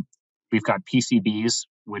 We've got PCBs,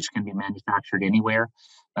 which can be manufactured anywhere.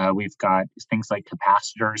 We've got things like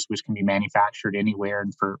capacitors, which can be manufactured anywhere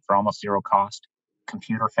and for almost zero cost.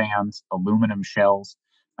 computer fans, aluminum shells.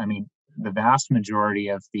 I mean, the vast majority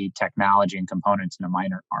of the technology and components in a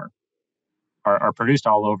miner are produced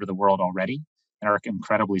all over the world already and are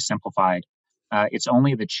incredibly simplified. It's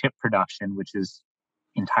only the chip production, which is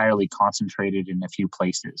entirely concentrated in a few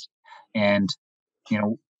places. And, you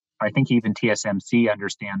know, I think even TSMC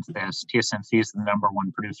understands this. TSMC is the number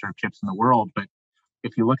one producer of chips in the world, but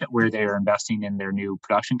if you look at where they're investing in their new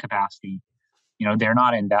production capacity, they're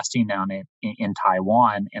not investing on it in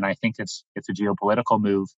Taiwan, and I think it's a geopolitical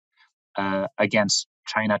move against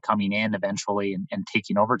China coming in eventually and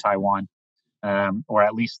taking over Taiwan, or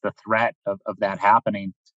at least the threat of that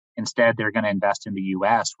happening. Instead, they're going to invest in the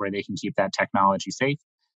U.S. where they can keep that technology safe,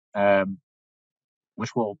 um,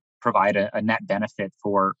 which will provide a net benefit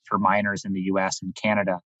for miners in the U.S. and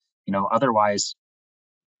Canada. Otherwise,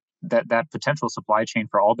 that potential supply chain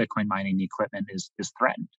for all Bitcoin mining equipment is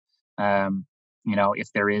threatened.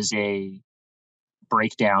 If there is a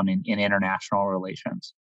breakdown in international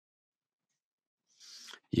relations.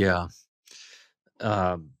 Yeah,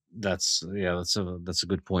 that's a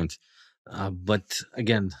good point. But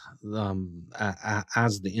again,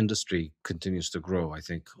 as the industry continues to grow, I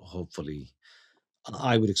think hopefully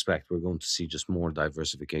I would expect we're going to see just more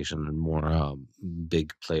diversification and more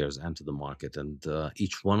big players enter the market, and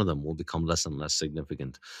each one of them will become less and less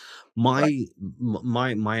significant. Right.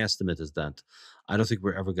 My estimate is that I don't think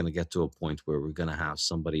we're ever going to get to a point where we're going to have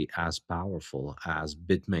somebody as powerful as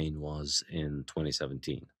Bitmain was in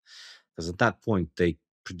 2017, because at that point they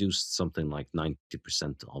produced something like 90%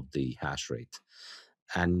 of the hash rate,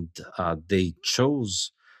 and they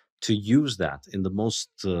chose to use that in the most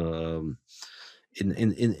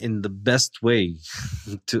in the best way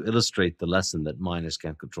to illustrate the lesson that miners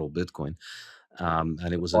can't control Bitcoin.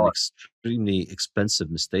 And it was an Or, extremely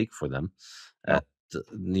expensive mistake for them. yep. At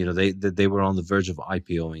they were on the verge of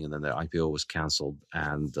IPOing, and then their IPO was canceled,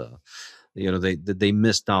 and they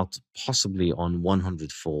missed out possibly on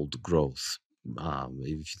 100-fold growth.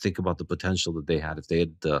 If you think about the potential that they had, if they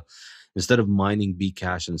had instead of mining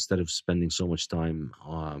Bcash, instead of spending so much time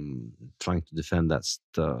trying to defend that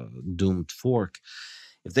doomed fork,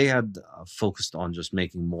 if they had focused on just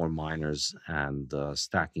making more miners and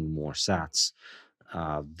stacking more sats,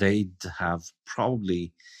 they'd have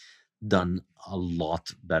probably done a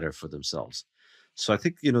lot better for themselves. So I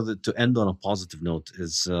think that to end on a positive note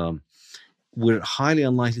is we're highly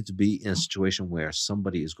unlikely to be in a situation where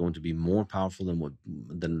somebody is going to be more powerful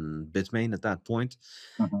than Bitmain at that point.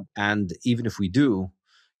 Mm-hmm. And even if we do,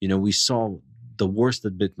 we saw the worst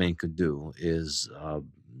that Bitmain could do is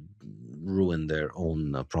ruin their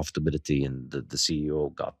own profitability, and the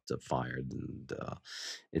CEO got fired, and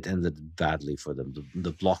it ended badly for them.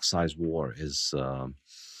 The block size war is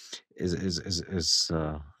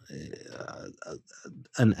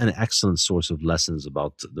an excellent source of lessons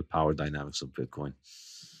about the power dynamics of Bitcoin.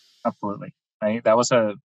 Absolutely. Right. That was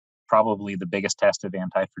probably the biggest test of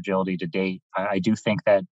anti-fragility to date. I do think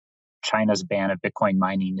that China's ban of Bitcoin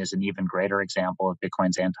mining is an even greater example of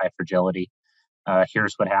Bitcoin's anti-fragility.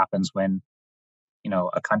 Here's what happens when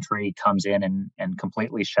a country comes in and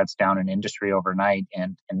completely shuts down an industry overnight,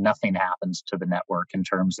 and nothing happens to the network in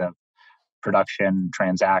terms of production,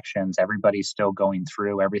 transactions. Everybody's still going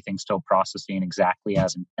through, everything's still processing exactly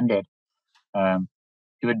as intended.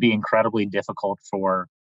 It would be incredibly difficult for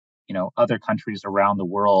other countries around the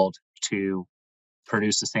world to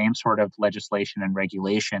produce the same sort of legislation and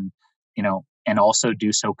regulation, and also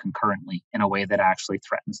do so concurrently in a way that actually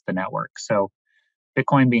threatens the network. So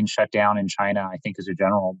Bitcoin being shut down in China, I think, is a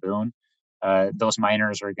general boon. Those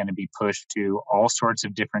miners are going to be pushed to all sorts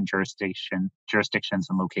of different jurisdictions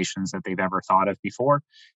and locations that they've ever thought of before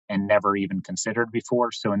and never even considered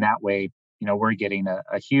before. So in that way, we're getting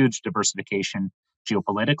a huge diversification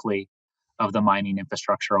geopolitically of the mining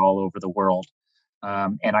infrastructure all over the world.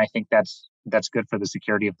 And I think that's good for the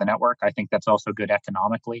security of the network. I think that's also good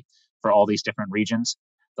economically for all these different regions.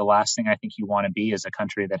 The last thing I think you want to be is a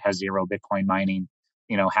country that has zero Bitcoin mining,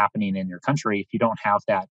 happening in your country. If you don't have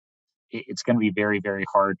that, it's going to be very, very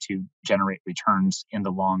hard to generate returns in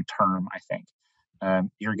the long term, I think.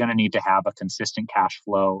 You're going to need to have a consistent cash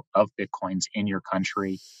flow of Bitcoins in your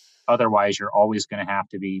country. Otherwise, you're always going to have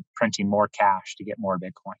to be printing more cash to get more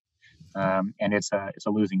Bitcoin. And it's a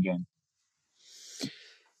losing game.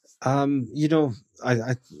 You know,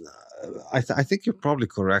 I think you're probably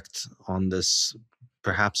correct on this,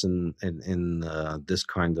 perhaps in this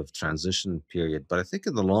kind of transition period. But I think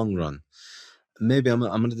in the long run, maybe I'm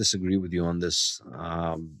going to disagree with you on this.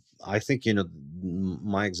 I think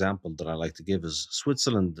my example that I like to give is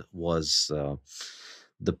Switzerland was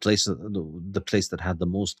the place that had the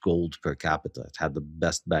most gold per capita. It had the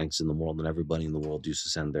best banks in the world, and everybody in the world used to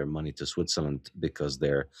send their money to Switzerland because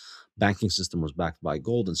their banking system was backed by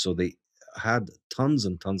gold, and so they had tons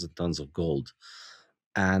and tons and tons of gold,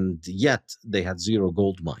 and yet they had zero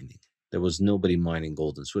gold mining. There was nobody mining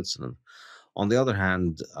gold in Switzerland. On the other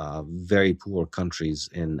hand, very poor countries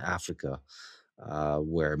in Africa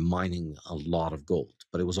were mining a lot of gold,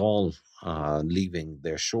 but it was all leaving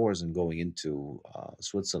their shores and going into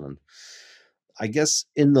Switzerland. I guess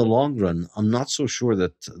in the long run, I'm not so sure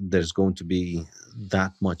that there's going to be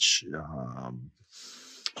that much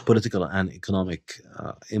political and economic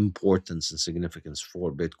importance and significance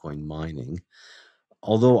for Bitcoin mining.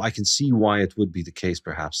 Although I can see why it would be the case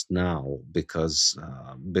perhaps now, because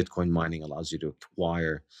Bitcoin mining allows you to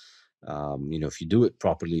acquire, if you do it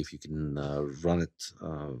properly, if you can run it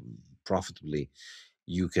profitably,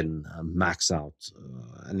 you can max out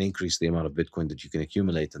and increase the amount of Bitcoin that you can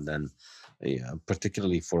accumulate. And then,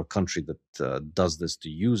 particularly for a country that does this to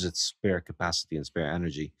use its spare capacity and spare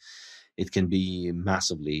energy, it can be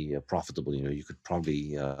massively profitable. You could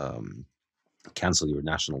probably cancel your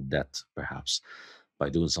national debt, perhaps, by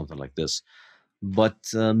doing something like this. But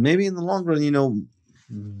maybe in the long run,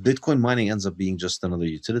 Bitcoin mining ends up being just another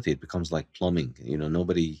utility. It becomes like plumbing.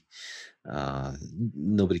 Nobody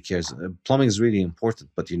cares. Plumbing is really important,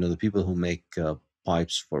 but the people who make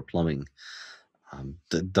pipes for plumbing,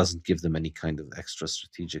 that doesn't give them any kind of extra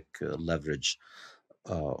strategic leverage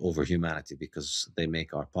over humanity, because they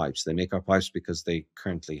make our pipes. They make our pipes because they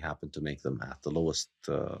currently happen to make them at the lowest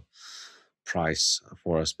price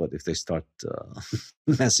for us. But if they start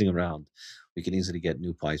messing around, we can easily get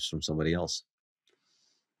new pipes from somebody else.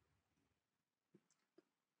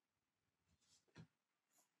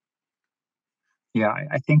 Yeah,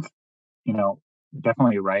 I think,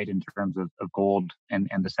 definitely right in terms of gold and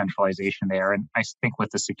the centralization there. And I think with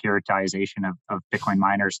the securitization of Bitcoin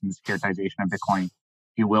miners and the securitization of Bitcoin,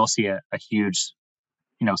 you will see a huge,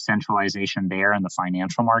 centralization there in the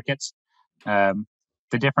financial markets. The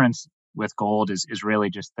difference with gold is really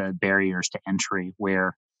just the barriers to entry,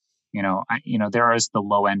 where, there is the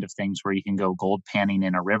low end of things where you can go gold panning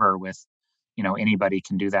in a river with, anybody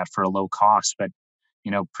can do that for a low cost. But,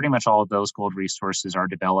 pretty much all of those gold resources are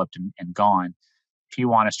developed and gone. If you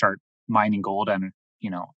want to start mining gold and,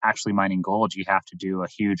 actually mining gold, you have to do a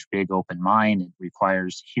huge, big open mine. It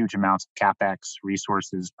requires huge amounts of CapEx,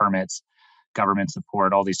 resources, permits, government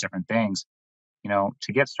support, all these different things.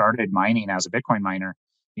 To get started mining as a Bitcoin miner,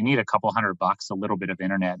 you need a couple $100, a little bit of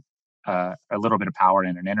internet, a little bit of power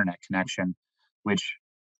and an internet connection, which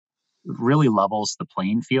really levels the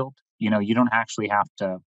playing field. You don't actually have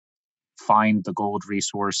to find the gold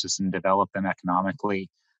resources and develop them economically.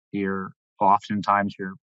 Oftentimes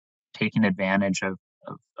you're taking advantage of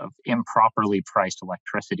improperly priced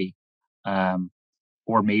electricity,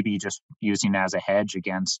 or maybe just using as a hedge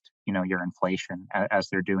against, your inflation, as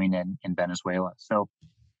they're doing in Venezuela. So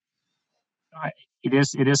it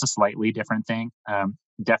is a slightly different thing.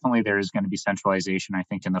 Definitely there is going to be centralization, I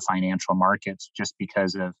think, in the financial markets, just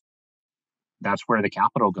because of that's where the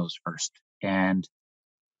capital goes first. And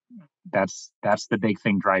that's the big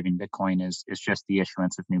thing driving Bitcoin is just the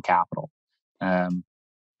issuance of new capital.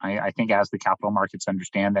 I think as the capital markets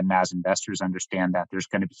understand that, and as investors understand that, there's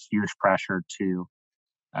going to be huge pressure to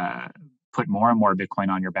put more and more Bitcoin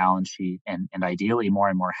on your balance sheet, and ideally more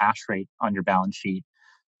and more hash rate on your balance sheet,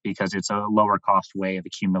 because it's a lower cost way of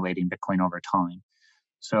accumulating Bitcoin over time.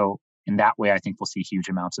 So in that way, I think we'll see huge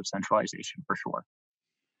amounts of centralization for sure.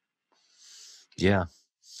 Yeah.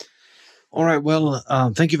 All right. Well,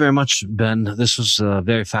 thank you very much, Ben. This was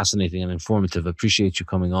very fascinating and informative. Appreciate you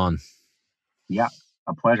coming on. Yeah,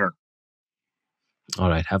 a pleasure. All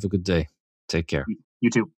right. Have a good day. Take care. You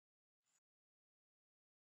too.